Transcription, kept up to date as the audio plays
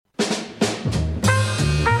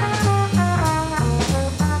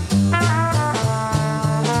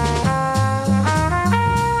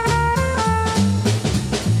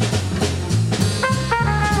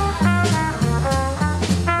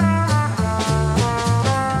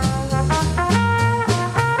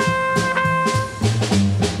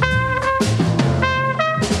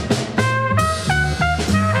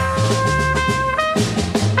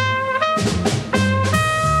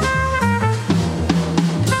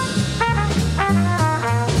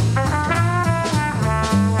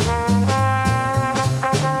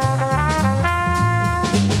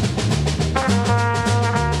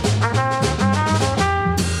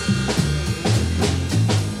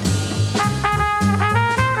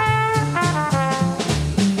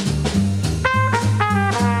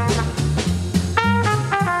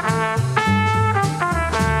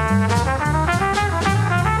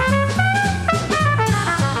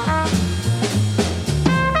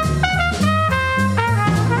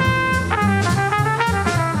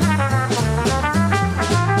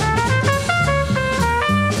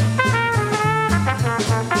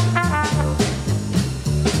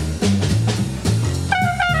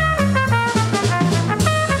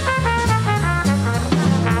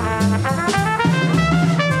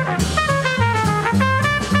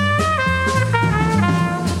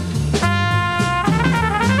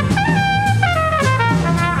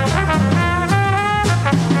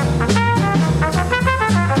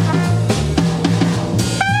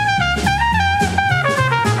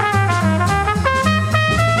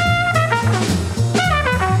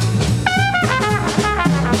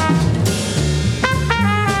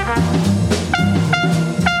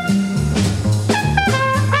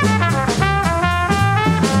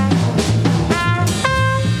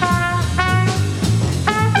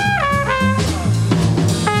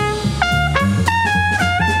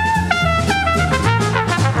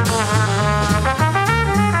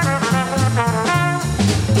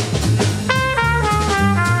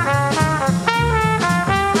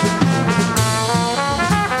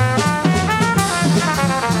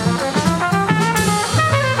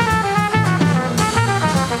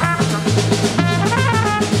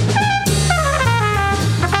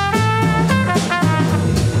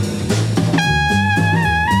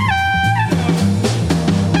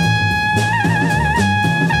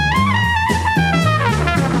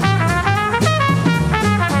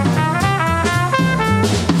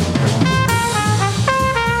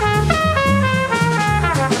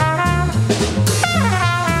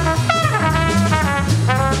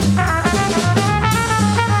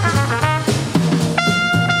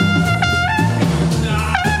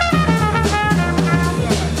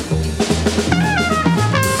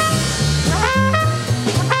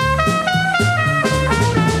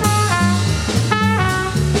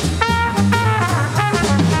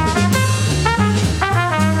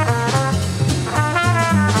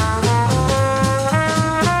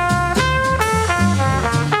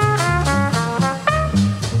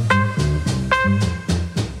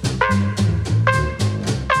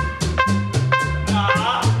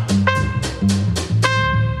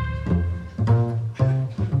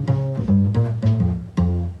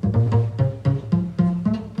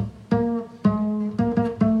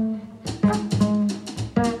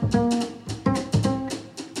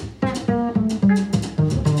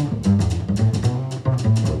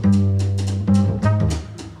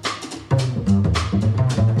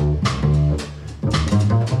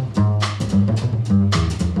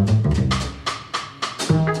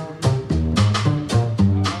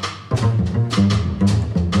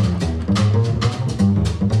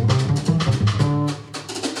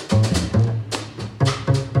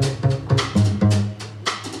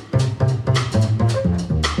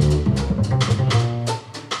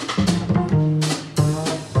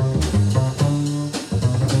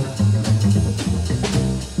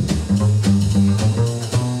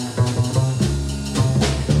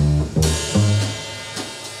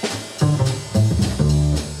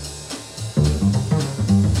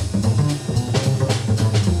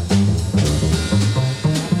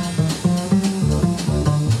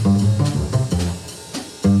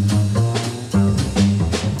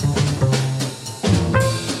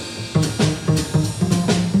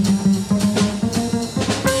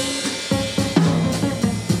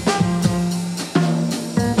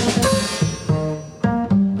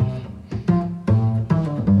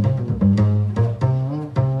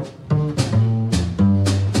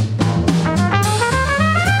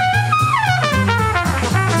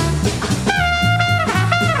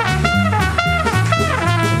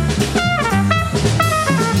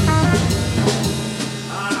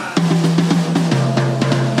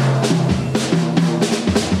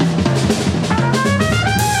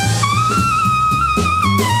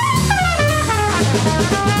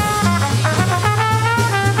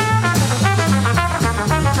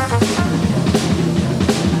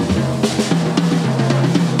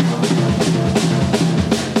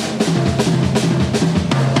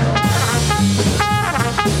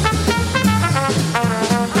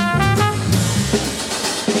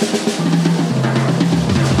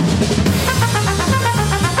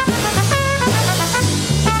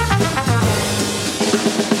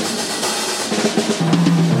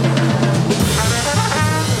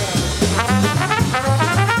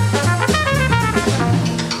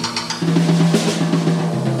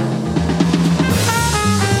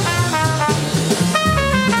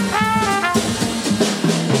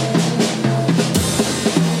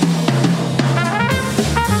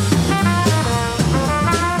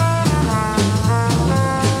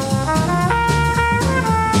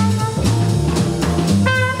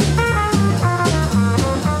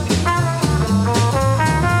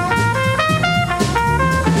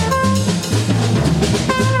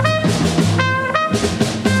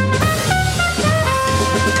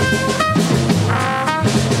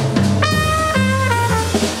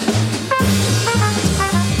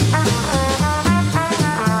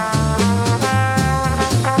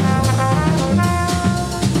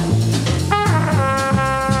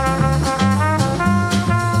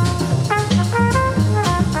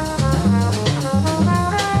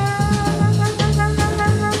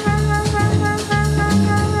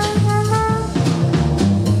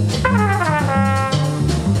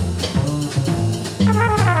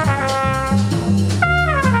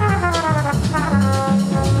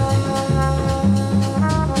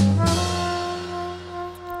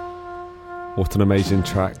What an amazing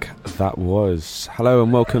track that was. Hello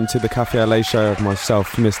and welcome to the Cafe LA show of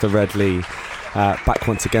myself, Mr. Redley. Back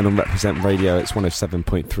once again on Represent Radio. It's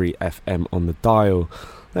 107.3 FM on the dial.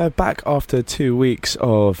 Back after 2 weeks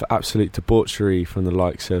of absolute debauchery from the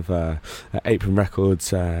likes of Apron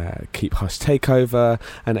Records, Keep Hush Takeover,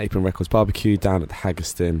 and Apron Records Barbecue down at the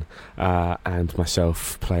Haggerston, and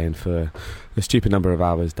myself playing for a stupid number of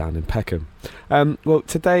hours down in Peckham. Well,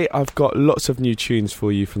 today I've got lots of new tunes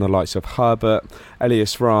for you from the likes of Herbert,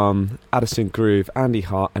 Elias RAAM, Addison Groove, Andy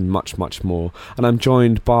Hart, and much, much more. And I'm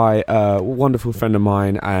joined by a wonderful friend of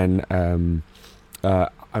mine and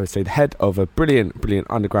I would say the head of a brilliant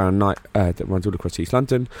underground night that runs all across East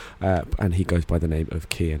London, and he goes by the name of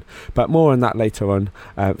Keane. But more on that later on.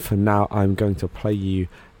 For now, I'm going to play you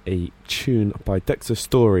a tune by Dexter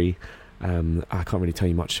Story. I can't really tell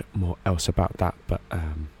you much more else about that, but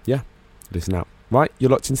yeah, listen out. Right, you're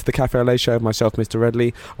locked into the Cafe LA show of myself, Mr.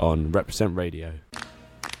 Redley, on Represent Radio.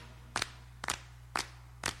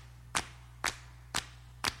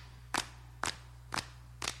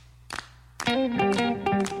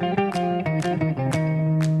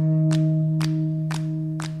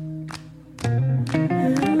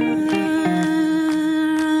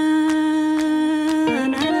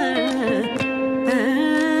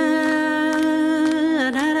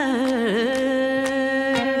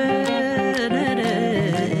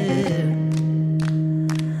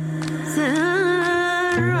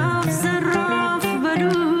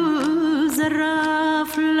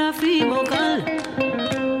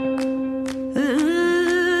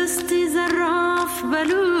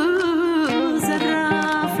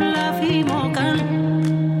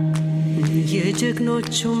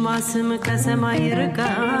 ስም ከሰማይ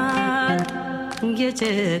ይርቃል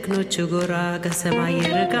የጀግኖቹ ጎራ ከሰማይ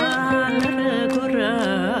ይርቃል ጎራ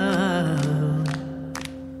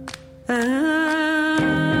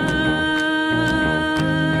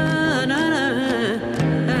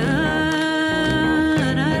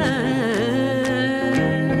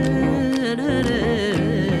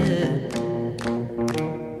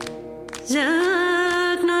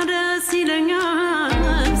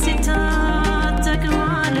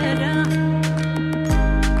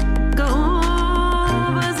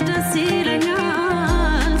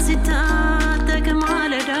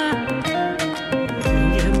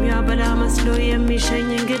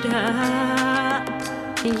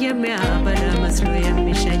የሚያበላ መስሎ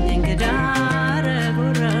የሚሸኝ እንግዳ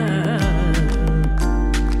ረጉራ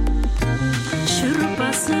ሽሩባ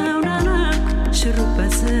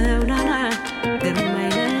ሰውናና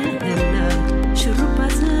ግርማይለህና ሽሩባ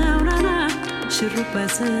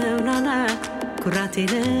ሰውናና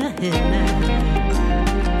ኩራቴለህና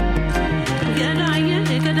ገዳዬ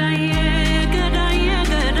ገዳዬ ገዳዬ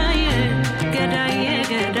ገዳዬ ገዳዬ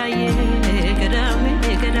ገዳዬ ገዳሜ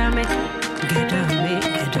ገዳሜ ገዳሜ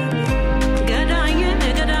ገዳዬ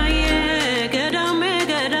ገዳዬ ገዳሜ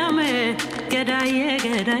ገዳሜ ገዳዬ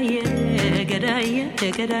ገዳዬ ገዳዬ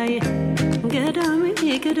ገዳዬ ገዳሜ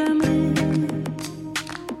ገዳሜ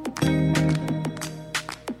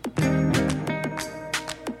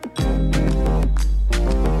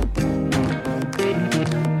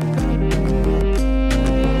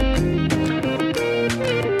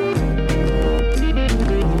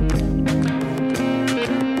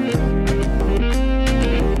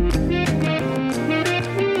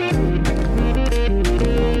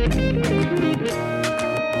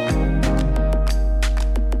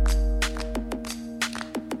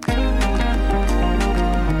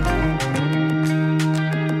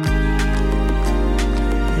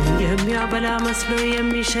መስሎ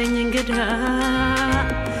የሚሸኝ እንግዳ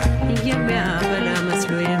የሚያበላ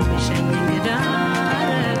መስሎ የሚሸኝ እንግዳ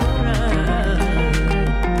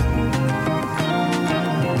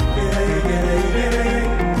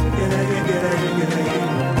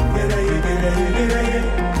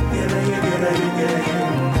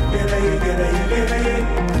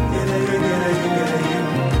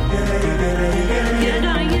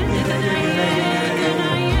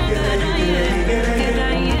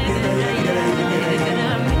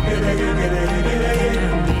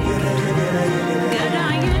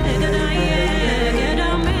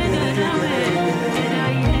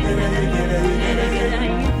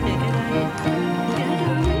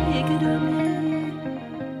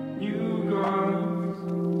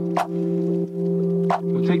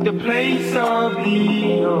Take the place of the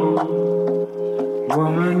old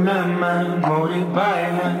woman and man, molded by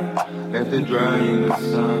hand, left to dry in the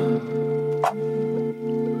sun.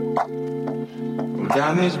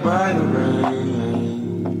 Damaged by the rain.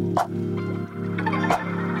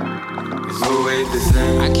 always the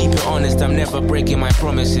same. I keep it honest, I'm never breaking my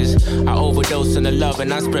promises. I overdose on the love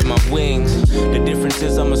and I spread my wings. The difference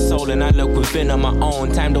is I'm a soul and I look within on my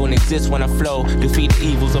own. Time don't exist when I flow. Defeat the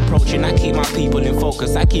evils approaching. I keep my people in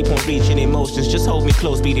focus. I keep on reaching emotions. Just hold me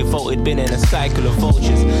close, be devoted. Been in a cycle of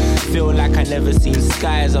vultures. Feel like I never seen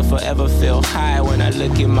skies. I forever feel high when I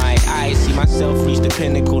look in my eyes. See myself reach the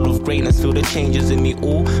pinnacle of greatness. Feel the changes in me,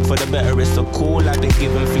 ooh. For the better it's so cool. I've been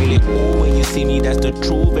given feeling, ooh. When you see me, that's the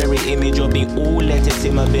true very image of me, ooh. Let it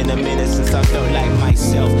simmer, been a minute since I felt like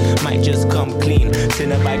myself. Might just come clean.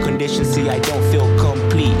 Sinner by condition, see I don't feel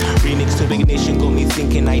complete. Remix to ignition, got me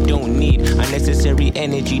thinking I don't need unnecessary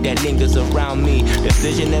energy that lingers around me. The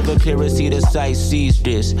vision never clearer, see the sight sees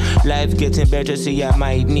this. Life getting better, see I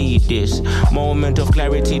might need this. Moment of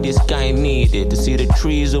clarity, this guy needed. To see the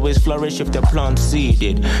trees always flourish if the plants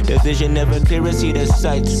seeded. The vision never clearer, see the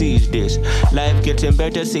sight sees this. Life getting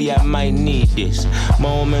better, see I might need this.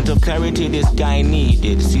 Moment of clarity, this guy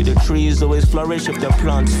needed. See the trees always flourish if the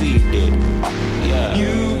plants seeded. Yeah.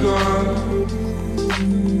 You go,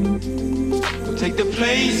 take the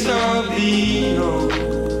place of the old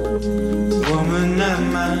woman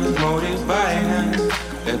and man, molded by hand,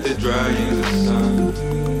 let it dry in the sun,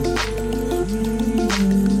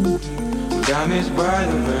 damaged by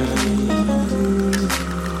the rain.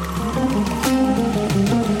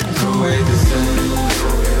 It's always the same.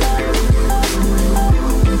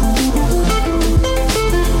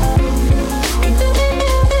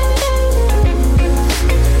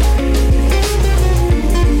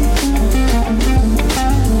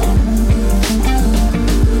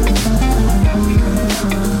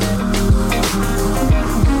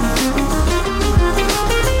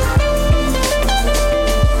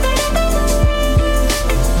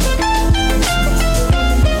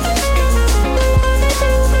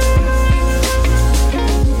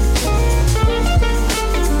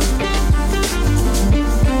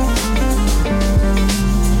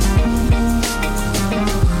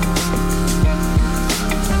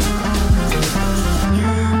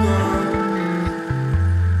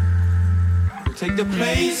 Take the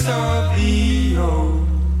place of the old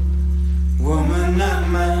woman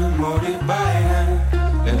and man, molded by hand,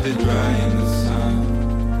 let it dry in the sun,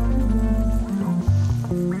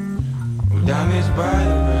 damaged by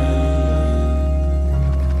the rain.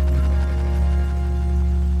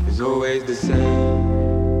 It's always the same.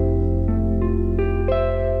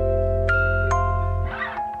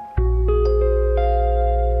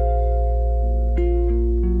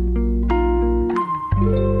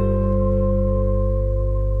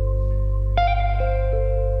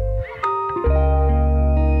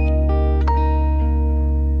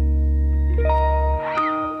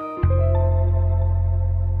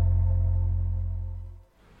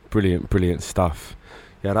 Brilliant stuff.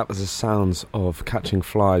 Yeah, that was the sounds of Catching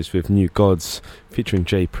Flies with New Gods featuring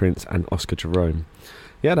Jay Prince and Oscar Jerome.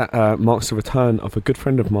 Yeah, that marks the return of a good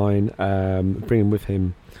friend of mine, bringing with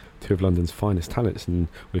him two of London's finest talents, and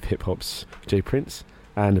with hip-hop's Jay Prince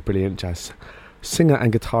and a brilliant jazz singer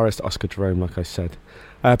and guitarist Oscar Jerome, like I said.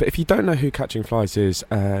 But if you don't know who Catching Flies is,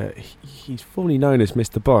 he's formerly known as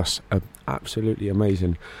Mr. Boss, an absolutely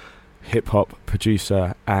amazing hip-hop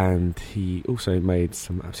producer, and he also made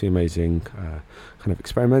some absolutely amazing kind of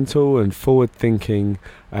experimental and forward-thinking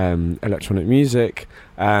electronic music,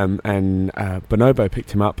 and Bonobo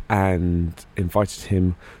picked him up and invited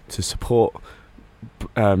him to support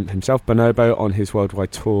himself, Bonobo, on his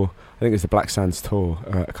worldwide tour. I think it was the Black Sands tour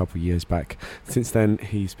a couple of years back. Since then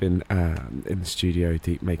he's been in the studio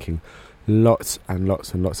deep, making lots and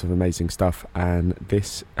lots of amazing stuff, and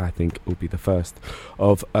this I think will be the first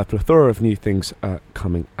of a plethora of new things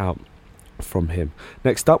coming out from him.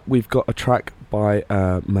 Next up we've got a track by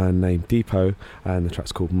a man named Depot, and the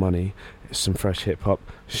track's called Money. It's some fresh hip hop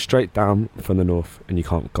straight down from the north, and you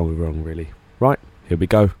can't go wrong really. Right, here we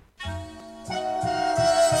go.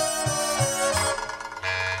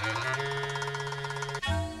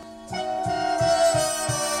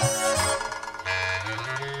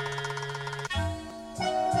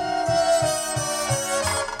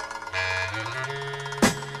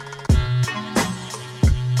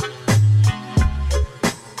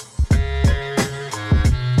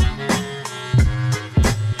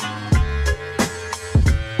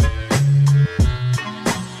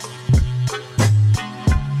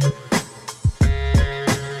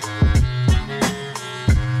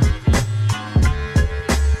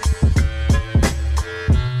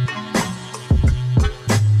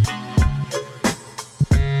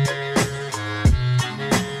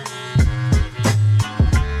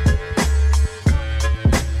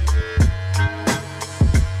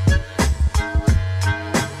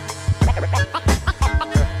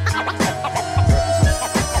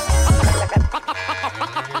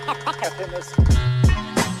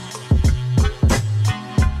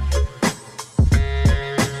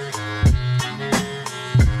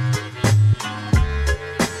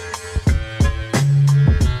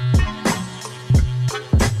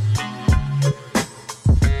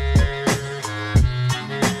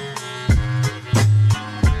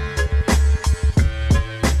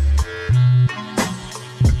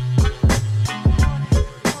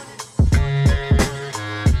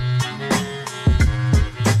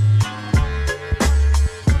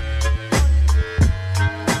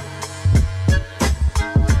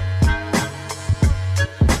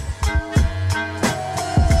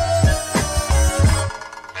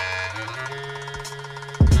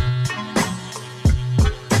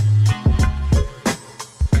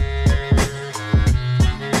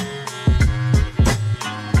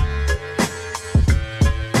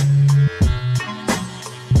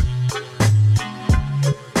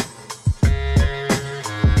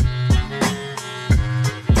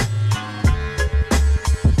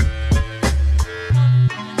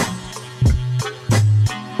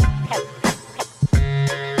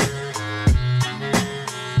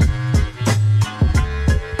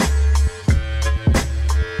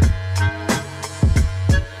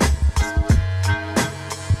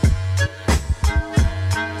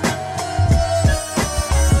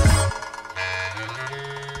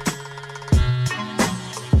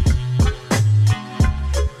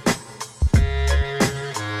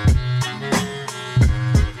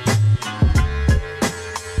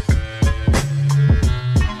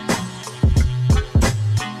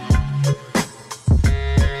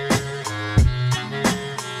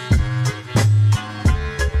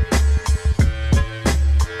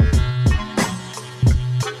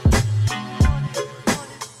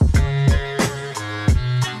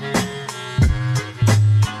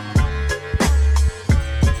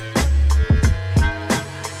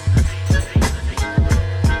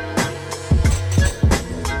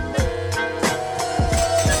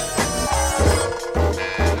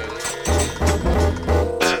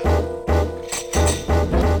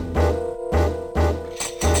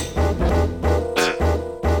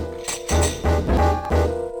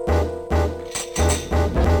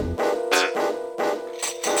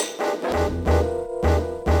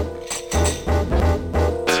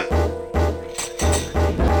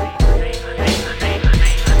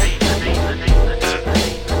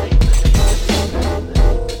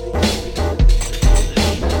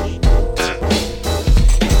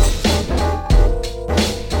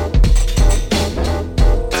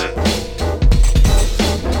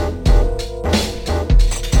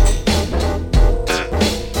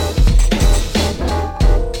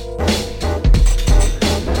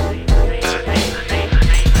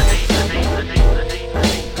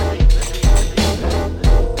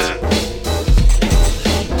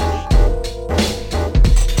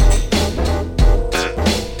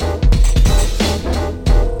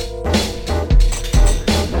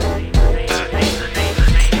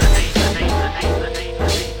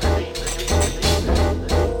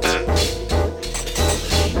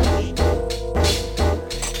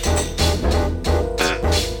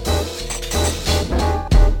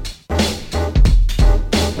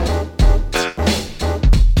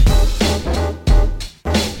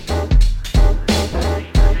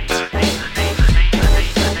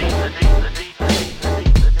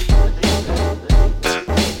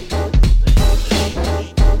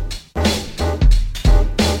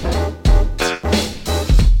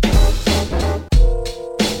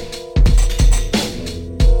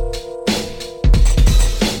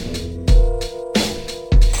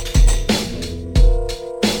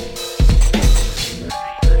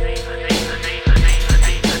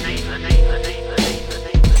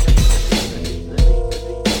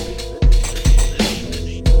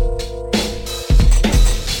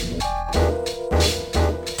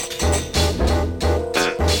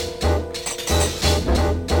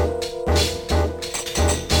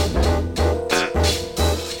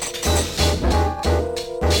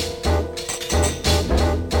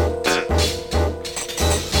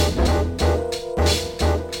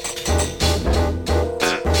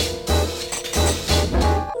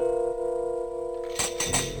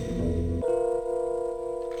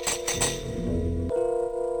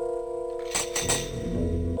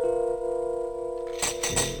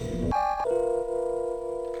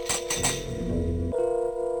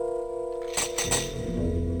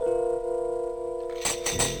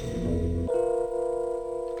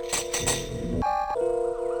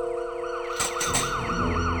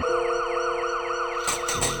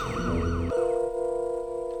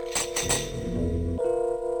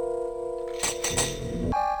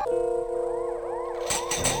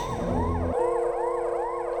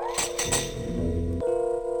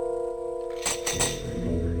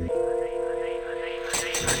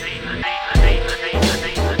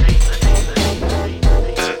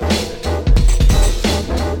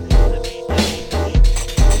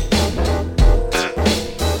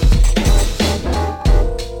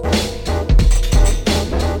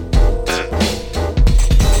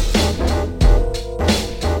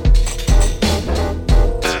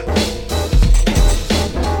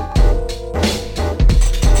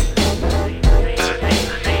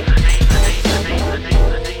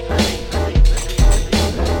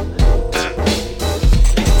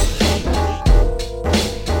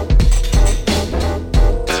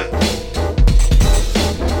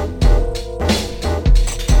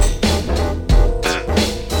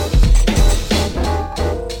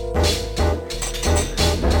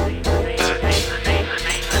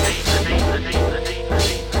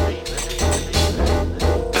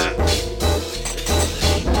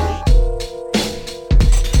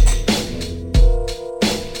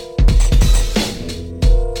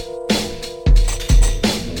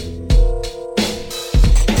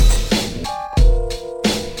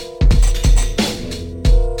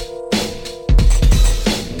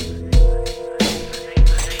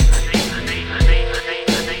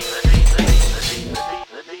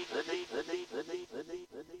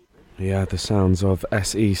 Yeah, the sounds of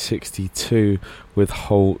SE62 with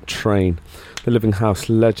Whole Train. The Living House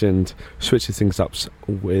legend switches things up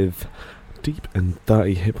with deep and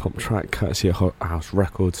dirty hip-hop track courtesy of Hot House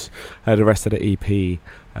Records. The rest of the EP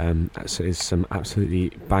is some absolutely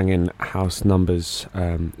banging house numbers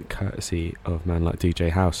courtesy of man like DJ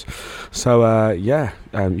House. So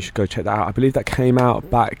you should go check that out. I believe that came out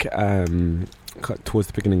back towards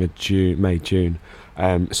the beginning of June.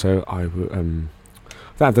 So I will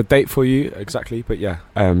I don't have the date for you exactly, but yeah,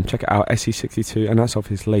 check it out, SE62, and that's off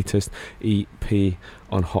his latest EP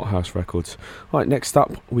on Hot House Records. Right, next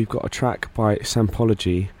up we've got a track by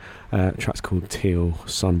Sampology. Track's called Teal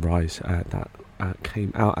Sunrise. That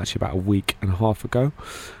came out actually about a week and a half ago.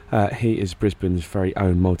 He is Brisbane's very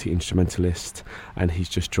own multi-instrumentalist, and he's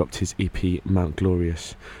just dropped his EP Mount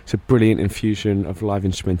Glorious. It's a brilliant infusion of live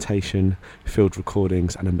instrumentation, field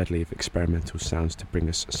recordings, and a medley of experimental sounds to bring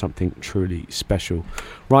us something truly special.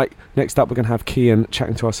 Right, next up we're going to have Keane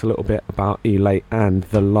chatting to us a little bit about Lait and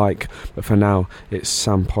the like, but for now it's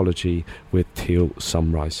Sampology with Teal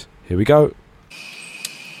Sunrise. Here we go.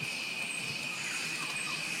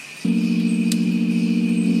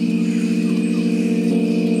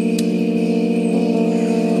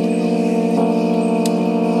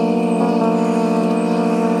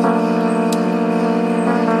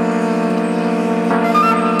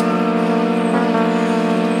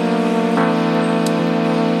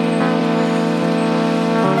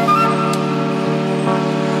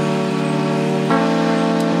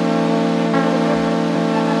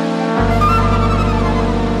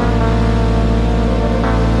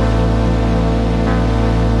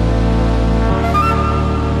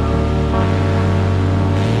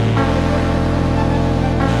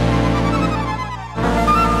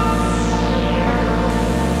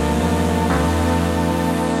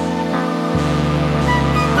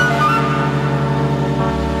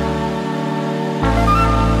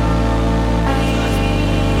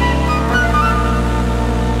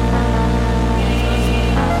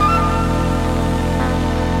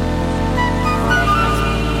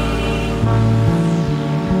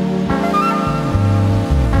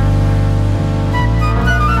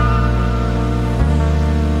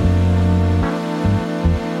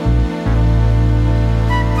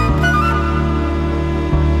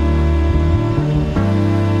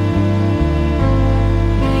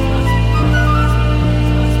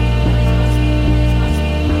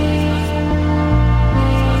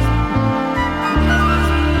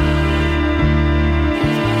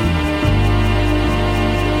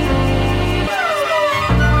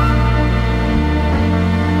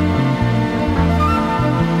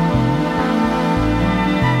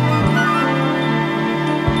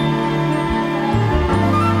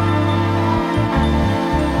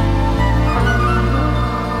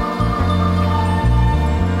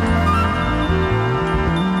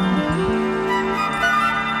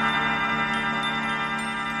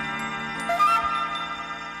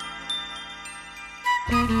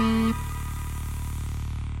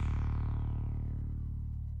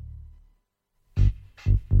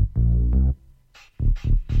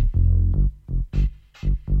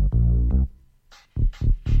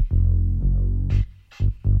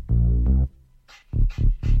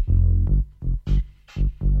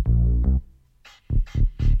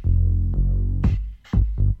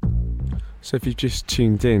 So if you've just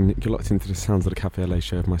tuned in, you're locked into the sounds of the Cafe LA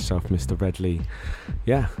show of myself, Mr. Redley.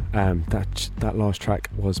 Yeah, that last track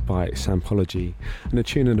was by Sampology, and the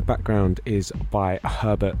tune in the background is by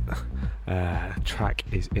Herbert. Track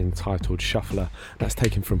is entitled Shuffler. That's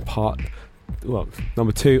taken from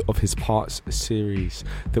number 2 of his Parts series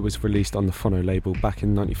that was released on the Phono label back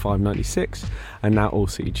in 95-96, and now All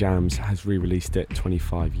City Jams has re-released it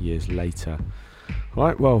 25 years later.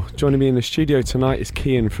 Right, well, joining me in the studio tonight is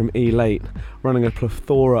Keane from Lait, running a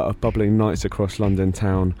plethora of bubbling nights across London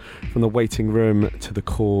town, from the waiting room to the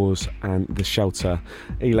cause and the shelter.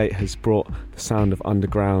 Lait has brought the sound of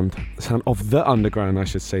the underground, I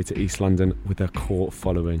should say, to East London with a core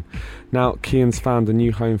following. Now, Keane's found a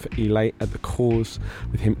new home for Lait at the cause,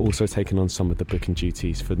 with him also taking on some of the booking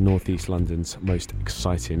duties for North East London's most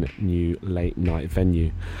exciting new late night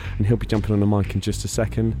venue. And he'll be jumping on the mic in just a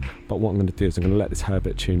second, but what I'm going to do is I'm going to let this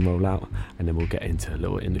Herbert tune roll out, and then we'll get into a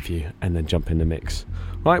little interview and then jump in the mix.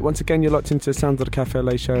 Right, once again, you're locked into the sounds of the Cafe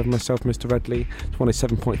LA show of myself, Mr. Redley. It's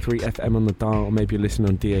 107.3 FM on the dial, or maybe you're listening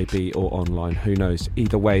on DAB or online, who knows.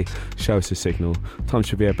 Either way, show us a signal. Time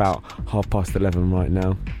should be about 11:30 right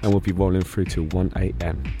now, and we'll be rolling through till 1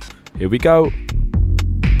 a.m. Here we go.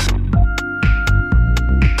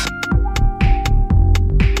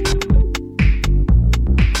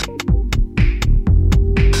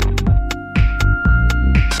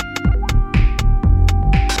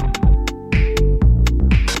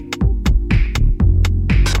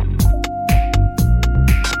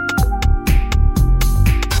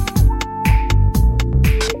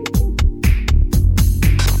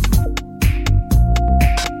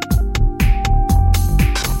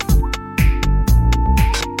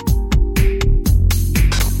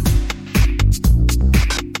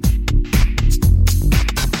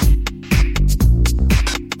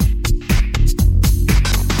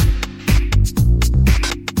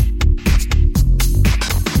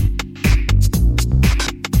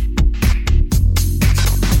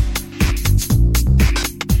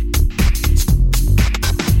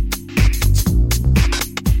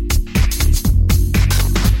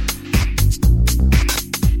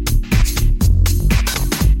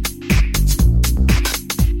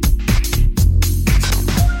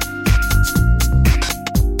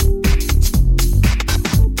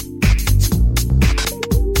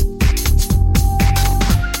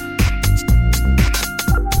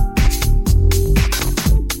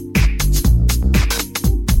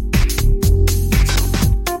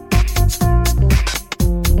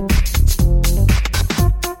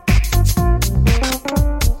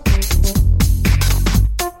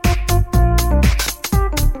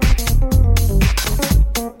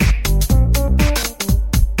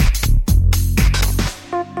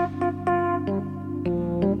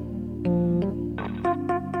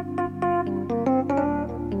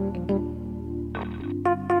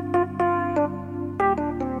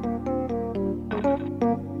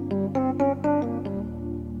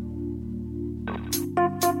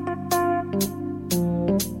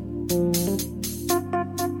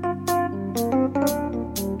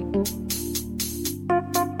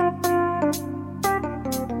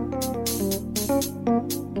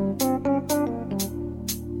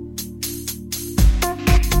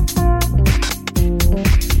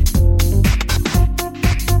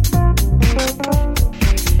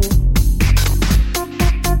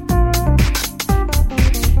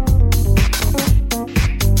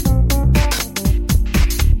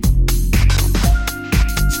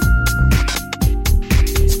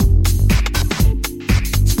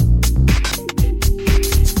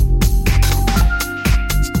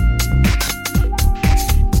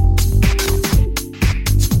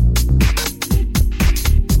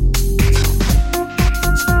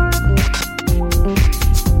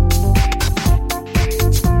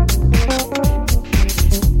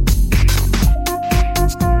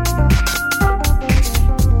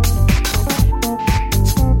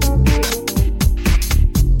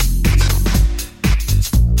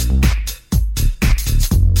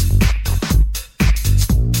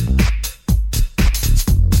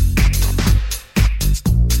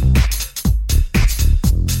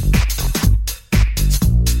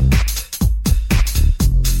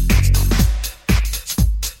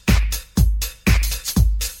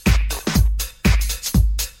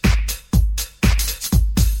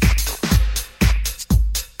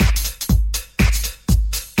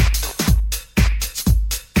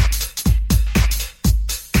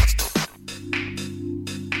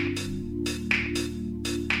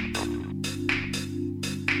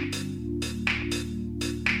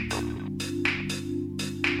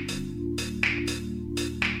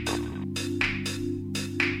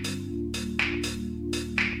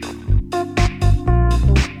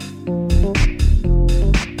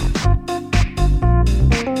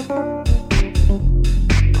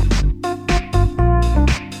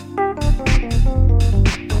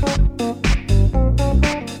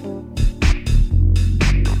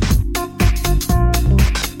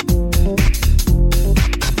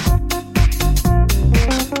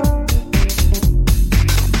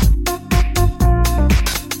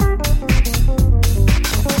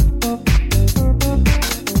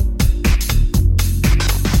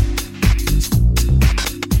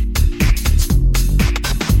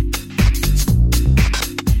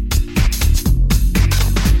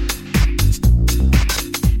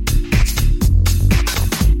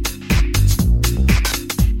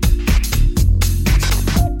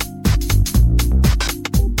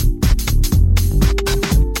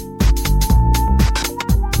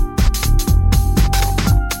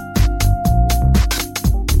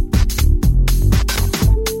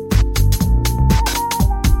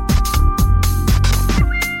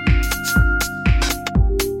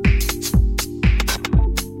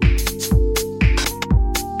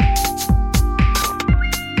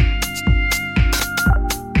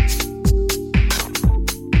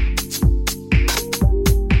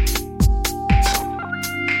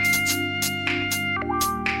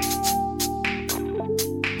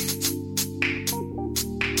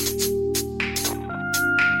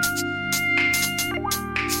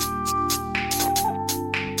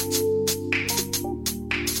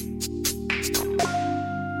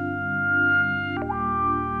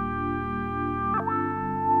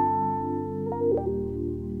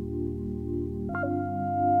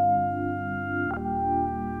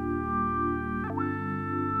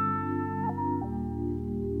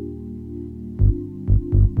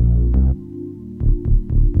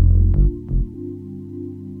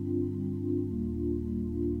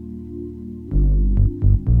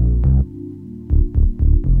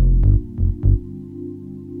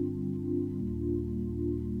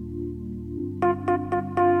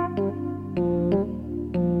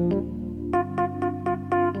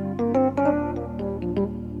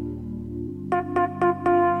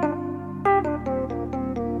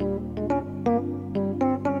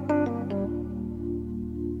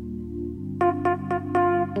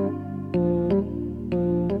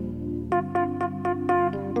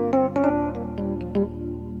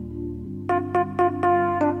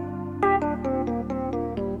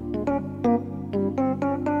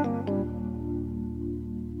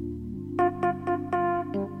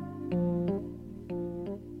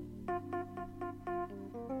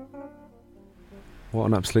 What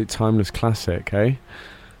an absolute timeless classic, eh?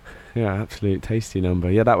 Yeah, absolute tasty number.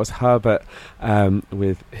 Yeah, that was Herbert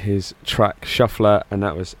with his track Shuffler, and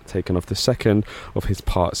that was taken off the second of his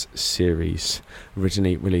parts series,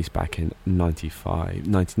 originally released back in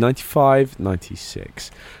 1995,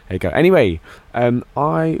 96. There you go. Anyway,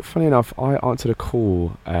 funny enough, I answered a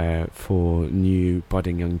call for new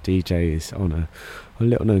budding young DJs on a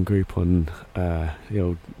little known group on the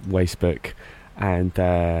old Facebook, and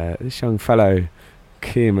this young fellow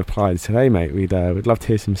Keane replied, said, "Hey mate, we'd love to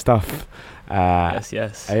hear some stuff." Yes.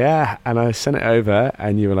 Yeah, and I sent it over,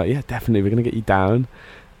 and you were like, "Yeah, definitely, we're gonna get you down."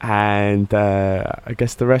 And I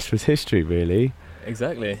guess the rest was history, really.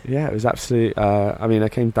 Exactly. Yeah, it was absolutely. I mean, I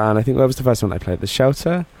came down. I think where was the first one I played? The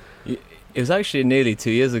Shelter. It was actually nearly 2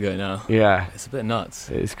 years ago now. Yeah, It's a bit nuts.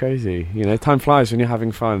 it's crazy. You know, time flies when you're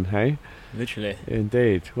having fun. Hey. Literally.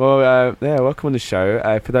 Indeed. Well, yeah, welcome on the show.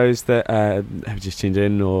 For those that have just tuned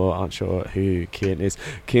in or aren't sure who Keane is,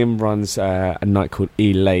 Keane runs a night called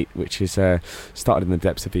Lait, which is started in the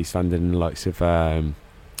depths of East London, in the likes of...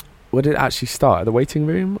 where did it actually start? At the waiting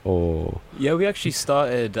room, or...? Yeah, we actually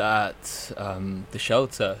started at the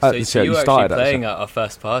Shelter. So you were actually playing at our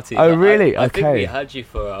first party. Oh, really? I Okay. think we had you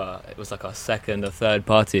for, it was like our second or third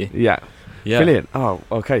party. Yeah. Yeah. Brilliant. Oh,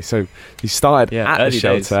 okay. So you started at the early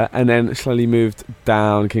Shelter, days. and then slowly moved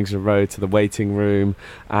down Kingswood Road to the waiting room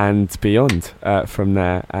and beyond from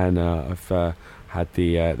there. And I've had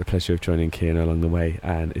the pleasure of joining Keane along the way,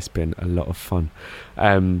 and it's been a lot of fun.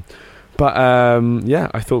 Yeah,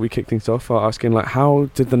 I thought we kicked things off by asking, like, how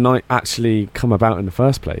did the night actually come about in the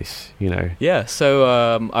first place? You know. Yeah. So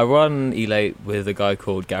I run Lait with a guy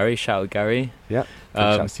called Gary. Shout out Gary. Yeah.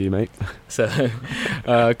 Shouts to you, mate. So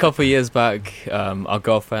a couple of years back, our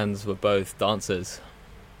girlfriends were both dancers,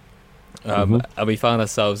 and we found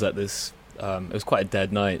ourselves at this. It was quite a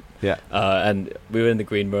dead night. Yeah. And we were in the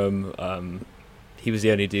green room. He was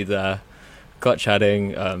the only dude there. Got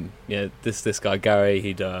chatting. This guy Gary.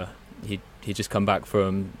 He'd just come back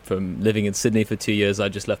from living in Sydney for 2 years. I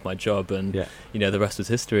just left my job, and the rest was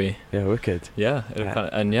history. Yeah, wicked. Yeah,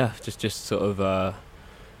 just sort of.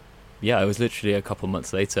 It was literally a couple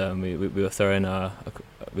months later, and we were throwing our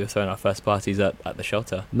first parties at the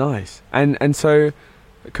Shelter. Nice. And so,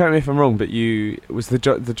 correct me if I'm wrong, but the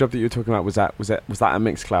job that you were talking about was that at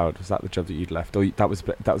Mixcloud? Was that the job that you'd left, or that was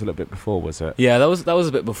a little bit before? Was it? Yeah, that was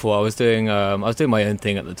a bit before. I was doing my own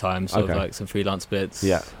thing at the time, sort of like some freelance bits.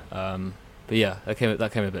 Yeah. But yeah, that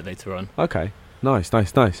came a bit later on. Okay. Nice.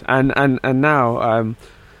 And now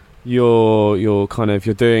you're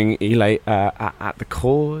doing Lait at the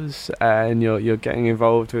Cause, and you're getting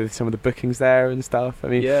involved with some of the bookings there and stuff. I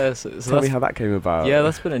mean, yeah. So tell me how that came about. Yeah,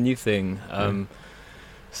 that's been a new thing.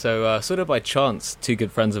 So sort of by chance, two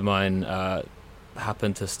good friends of mine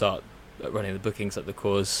happened to start running the bookings at the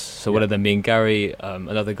Cause. So one of them being Gary,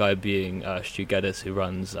 another guy being Stu Geddes, who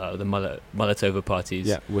runs the Mullet Over parties.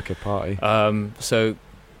 Yeah, wicked party. So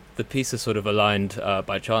the pieces sort of aligned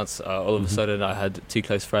by chance. All of a sudden, I had two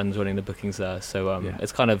close friends running the bookings there. So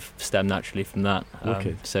it's kind of stemmed naturally from that.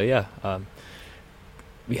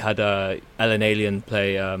 We had Ellen Alien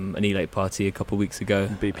play an Lait party a couple of weeks ago.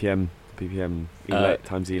 BPM Lait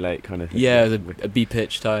times Lait kind of thing. Yeah, it was a B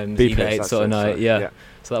pitch times Lait sort of night. Yeah.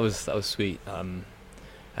 So that was sweet.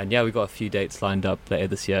 And yeah, we got a few dates lined up later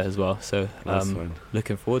this year as well. So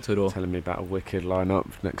looking forward to it all. Telling me about a wicked lineup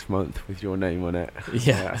next month with your name on it.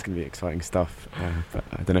 Yeah, that's going to be exciting stuff. But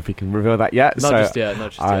I don't know if we can reveal that yet. Not just yet.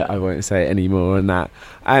 I won't say any more on that.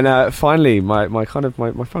 And finally, my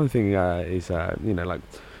final thing is like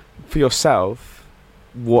for yourself,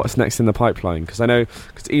 what's next in the pipeline? Because I know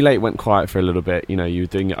Lait went quiet for a little bit. You were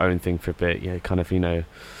doing your own thing for a bit.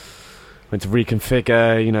 Went to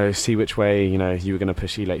reconfigure, see which way, you were going to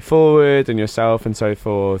push Lait forward and yourself and so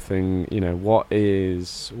forth. And,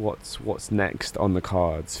 what's next on the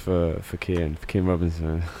cards for Keane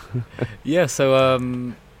Robinson? Yeah, so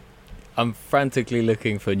I'm frantically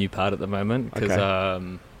looking for a new pad at the moment because,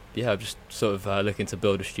 I'm just sort of looking to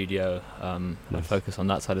build a studio and focus on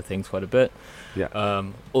that side of things quite a bit. Yeah.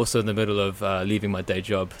 Also in the middle of leaving my day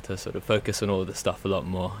job to sort of focus on all this stuff a lot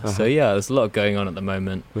more. So, yeah, there's a lot going on at the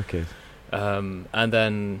moment. Okay. And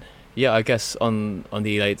then I guess on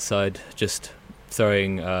the Lait side, just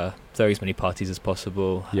throwing as many parties as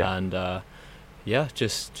possible, and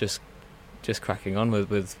just cracking on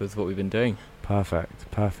with what we've been doing. Perfect.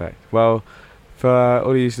 Well, for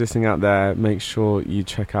all of you listening out there, make sure you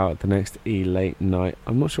check out the next Lait night.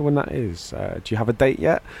 I'm not sure when that is. Do you have a date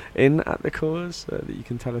yet at the Cause that you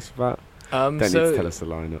can tell us about? Don't need to tell us the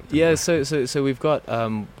lineup. Yeah, so we've got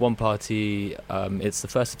one party. It's the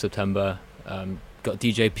 1st of September. Got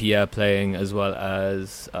DJ Pierre playing, as well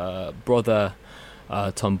as Brother,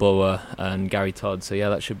 Tom Bower and Gary Todd. So yeah,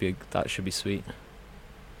 that should be sweet.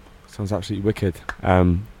 Sounds absolutely wicked.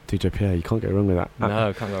 DJ Pierre, you can't go wrong with that.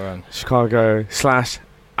 No, can't go wrong. Chicago /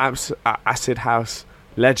 Acid House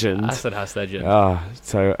legend. Acid House legend.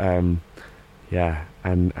 Yeah,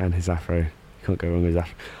 and his afro. You can't go wrong with his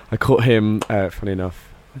afro. I caught him, funny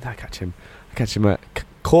enough, when did I catch him?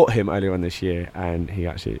 Caught him earlier on this year, and he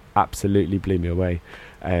actually absolutely blew me away.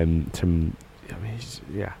 He's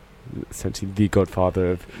essentially the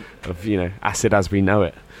godfather of acid as we know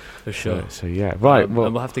it. For sure. So yeah, right. And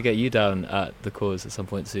we'll have to get you down at the cause at some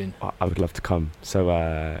point soon. I would love to come. So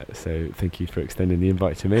thank you for extending the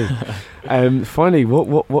invite to me. Finally,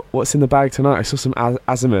 what's in the bag tonight? I saw some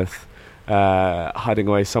Azimuth hiding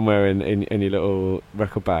away somewhere in your little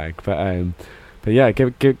record bag. But yeah,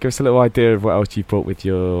 give us a little idea of what else you brought with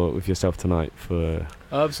yourself tonight for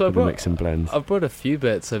the mix and blends. I've brought a few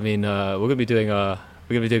bits. I mean, we're gonna be doing our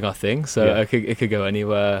thing, so Yeah. it could go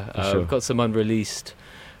anywhere. Sure. We've got some unreleased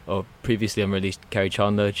or previously unreleased Kerry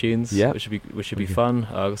Chandler tunes, Yeah. which should be fun.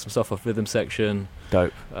 Got some stuff off Rhythm Section.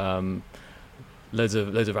 Dope. Loads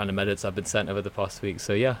of random edits I've been sent over the past week.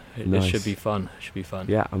 So yeah, it Nice. should be fun.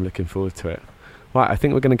 Yeah, I'm looking forward to it. Right, I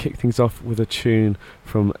think we're going to kick things off with a tune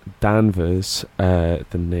from Danvers, the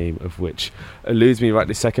name of which eludes me right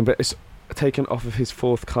this second, but it's taken off of his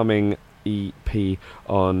forthcoming EP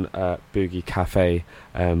on Boogie Cafe,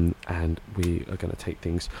 and we are going to take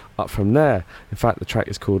things up from there. In fact, the track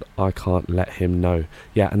is called I Can't Let Him Know.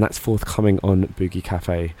 Yeah, and that's forthcoming on Boogie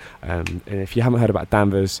Cafe. And if you haven't heard about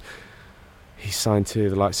Danvers, he's signed to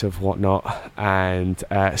the likes of Whatnot and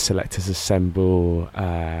Selectors Assemble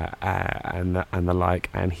and the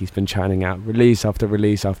like, and he's been churning out release after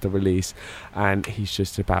release after release, and he's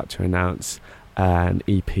just about to announce an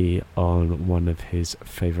EP on one of his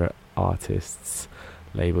favourite artists'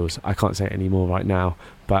 labels. I can't say any more right now,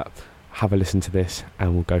 but have a listen to this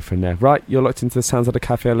and we'll go from there. Right, you're locked into the sounds of the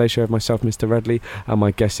Cafe LA show of myself, Mr. Redley, and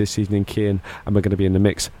my guest this evening, Keane, and we're going to be in the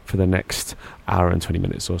mix for the next hour and 20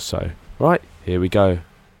 minutes or so. Right, here we go.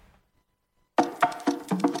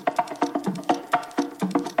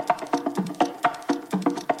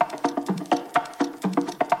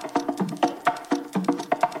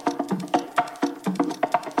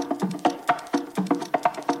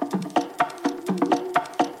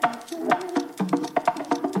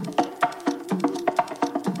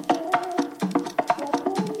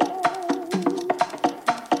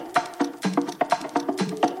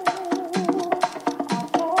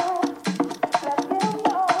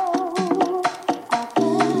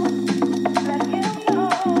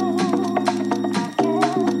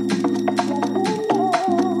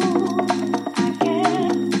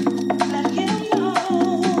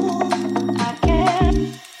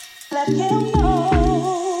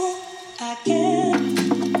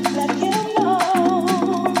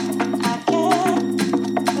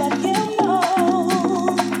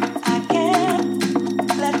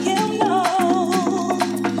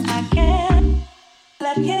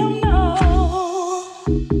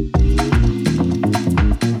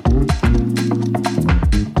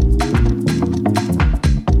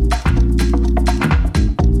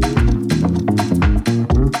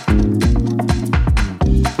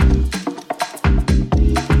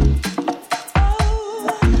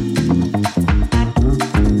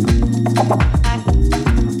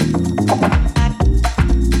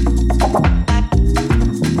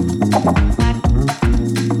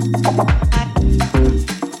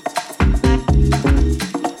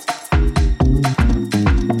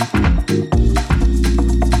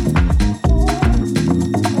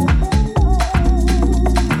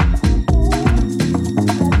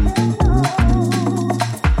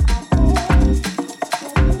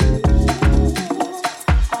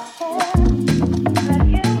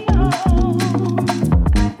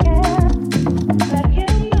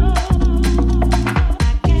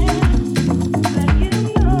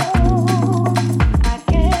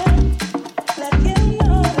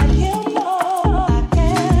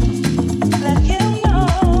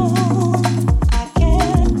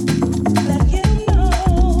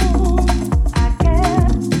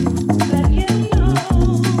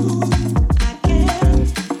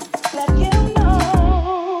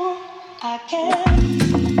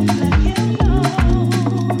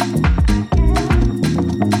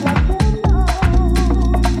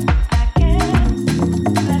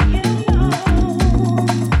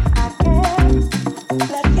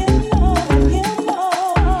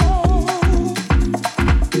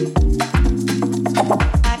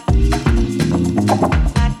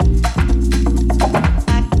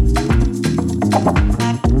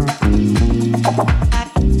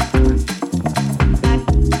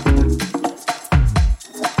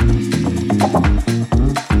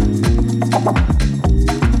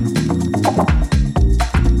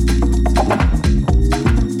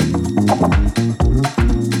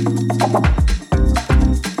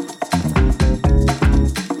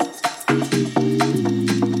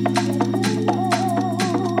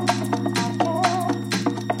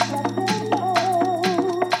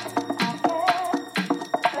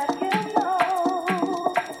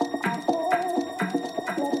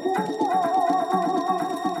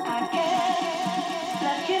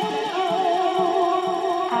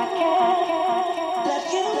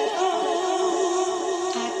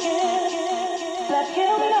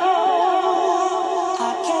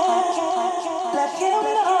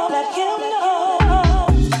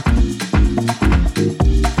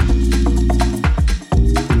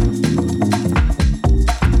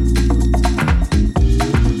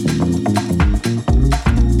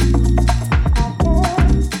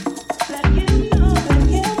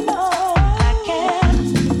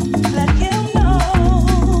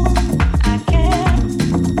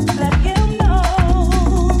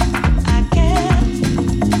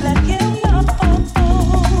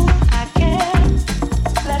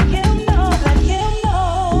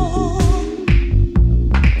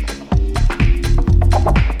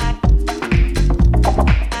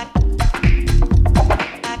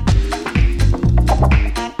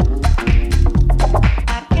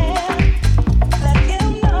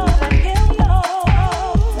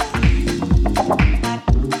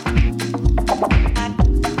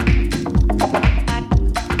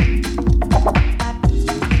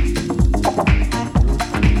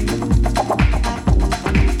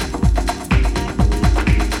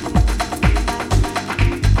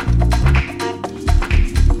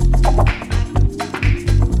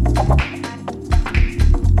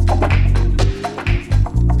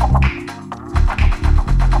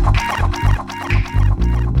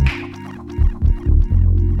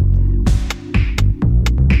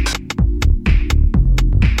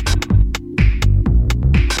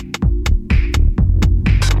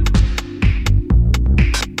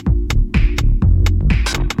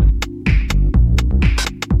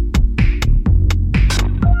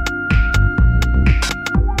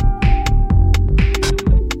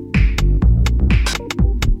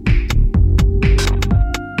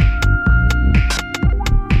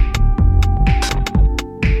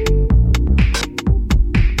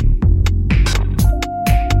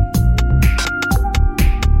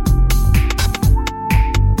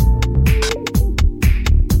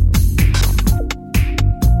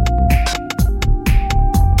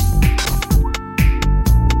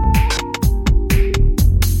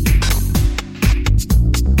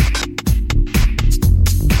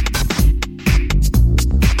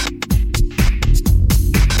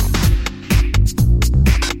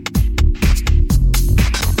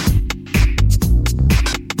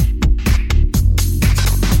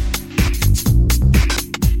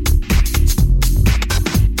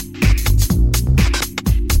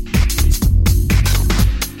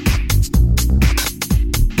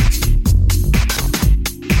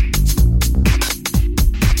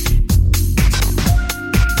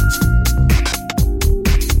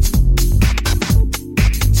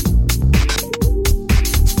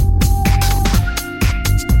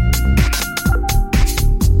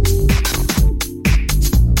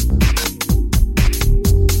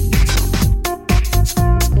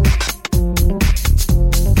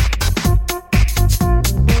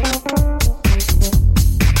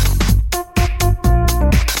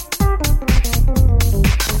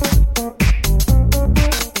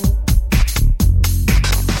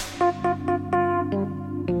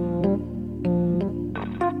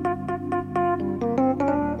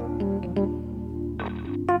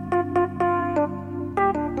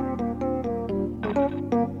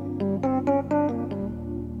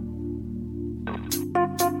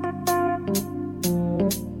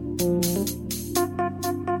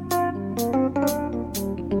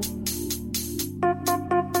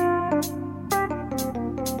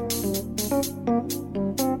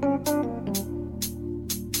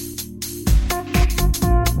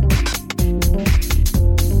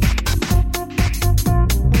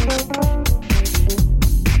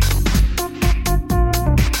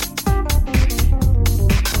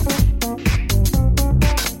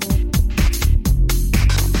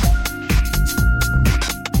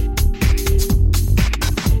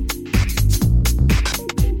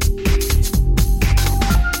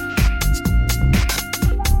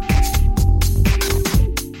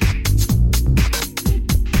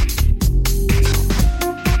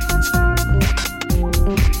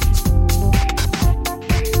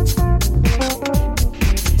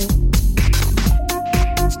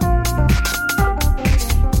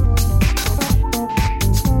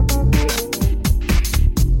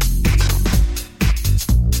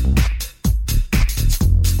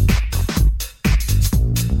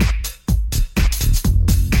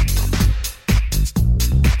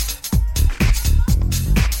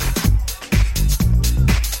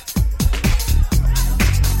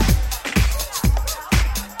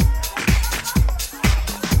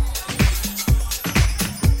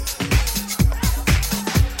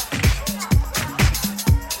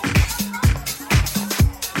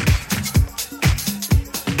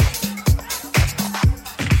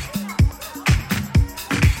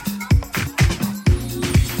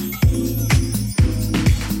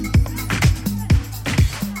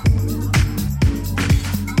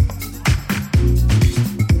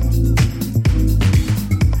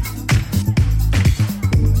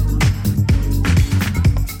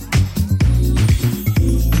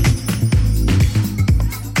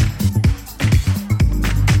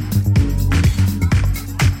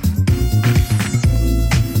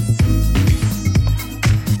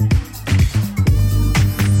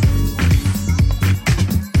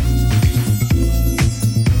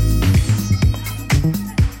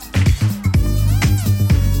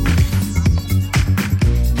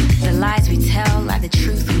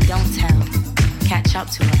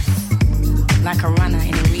 like a runner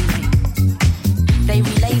in a relay. They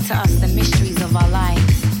relay to us the mysteries of our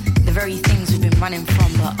lives, the very things we've been running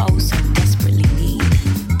from but oh so desperately need.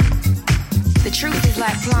 The truth is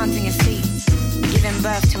like planting a seed, giving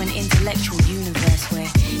birth to an intellectual universe where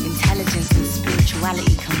intelligence and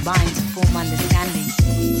spirituality combine to form understanding.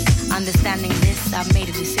 Understanding this, I've made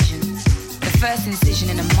a decision. The first incision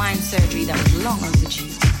in a mind surgery that was long overdue.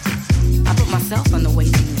 I put myself on the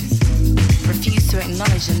waiting list. Refused to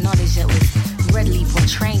acknowledge the knowledge that was readily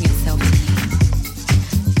portraying itself to me.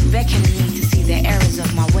 Beckoning me to see the errors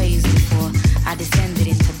of my ways before I descended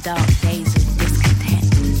into dark days of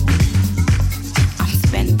discontent. I'm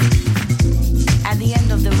spent. At the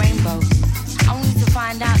end of the rainbow, only to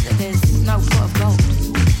find out that there's no pot of gold.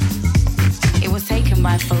 It was taken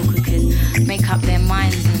by folk who could make up their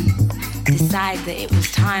minds and decide that it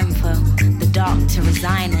was time for the dark to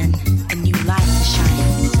resign and a new light to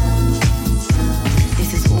shine.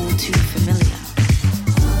 This is all too familiar.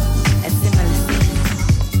 A similar scene.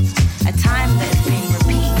 A time that has been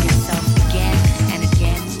repeating itself again and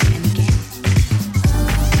again and again.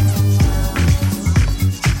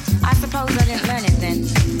 I suppose I didn't learn it then,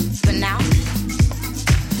 but now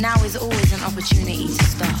is always an opportunity to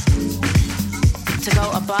start. To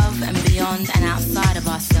go above and beyond and outside of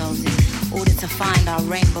ourselves in order to find our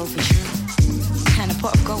rainbow for true. And a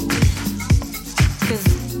pot of gold too. Because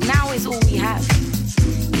now is all we have.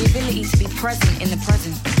 The ability to be present in the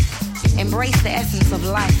present. Embrace the essence of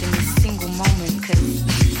life in this single moment, because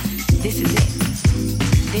this is it.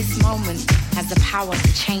 This moment has the power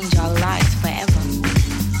to change our lives forever.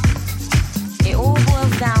 It all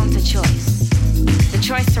boils down to choice. The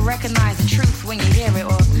choice to recognize the truth when you hear it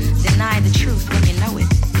or deny the truth when you know it.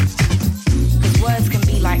 Because words can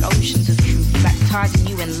be like oceans of truth, baptizing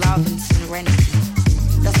you in love and serenity.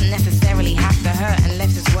 Doesn't necessarily have to hurt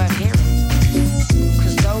unless it's worth hearing.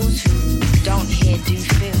 Because those who don't hear do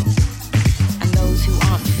feel. And those who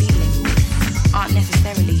aren't feeling aren't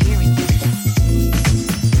necessarily hearing you.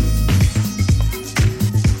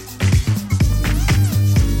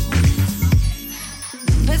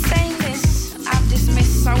 But saying this, I've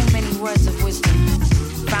dismissed so many words of wisdom.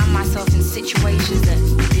 Found myself in situations that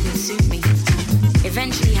didn't suit me.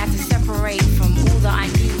 Eventually had to separate from all that I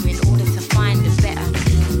knew in order to find the better.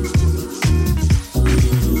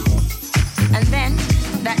 And then,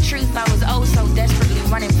 that truth I was oh so desperately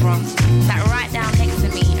running from sat right down next to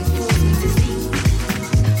me and forced me to see.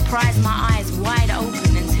 Prized my eyes wide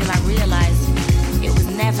open until I realized it was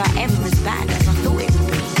never ever as bad as I thought it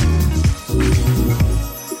would be.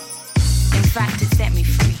 In fact, it set me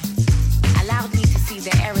free. Allowed me to see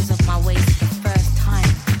the errors of my ways for the first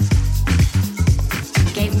time.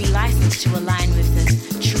 Gave me license to align with the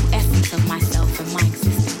true essence of myself and my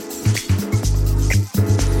existence.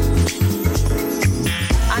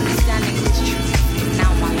 Understanding this truth is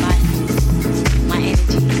now my life.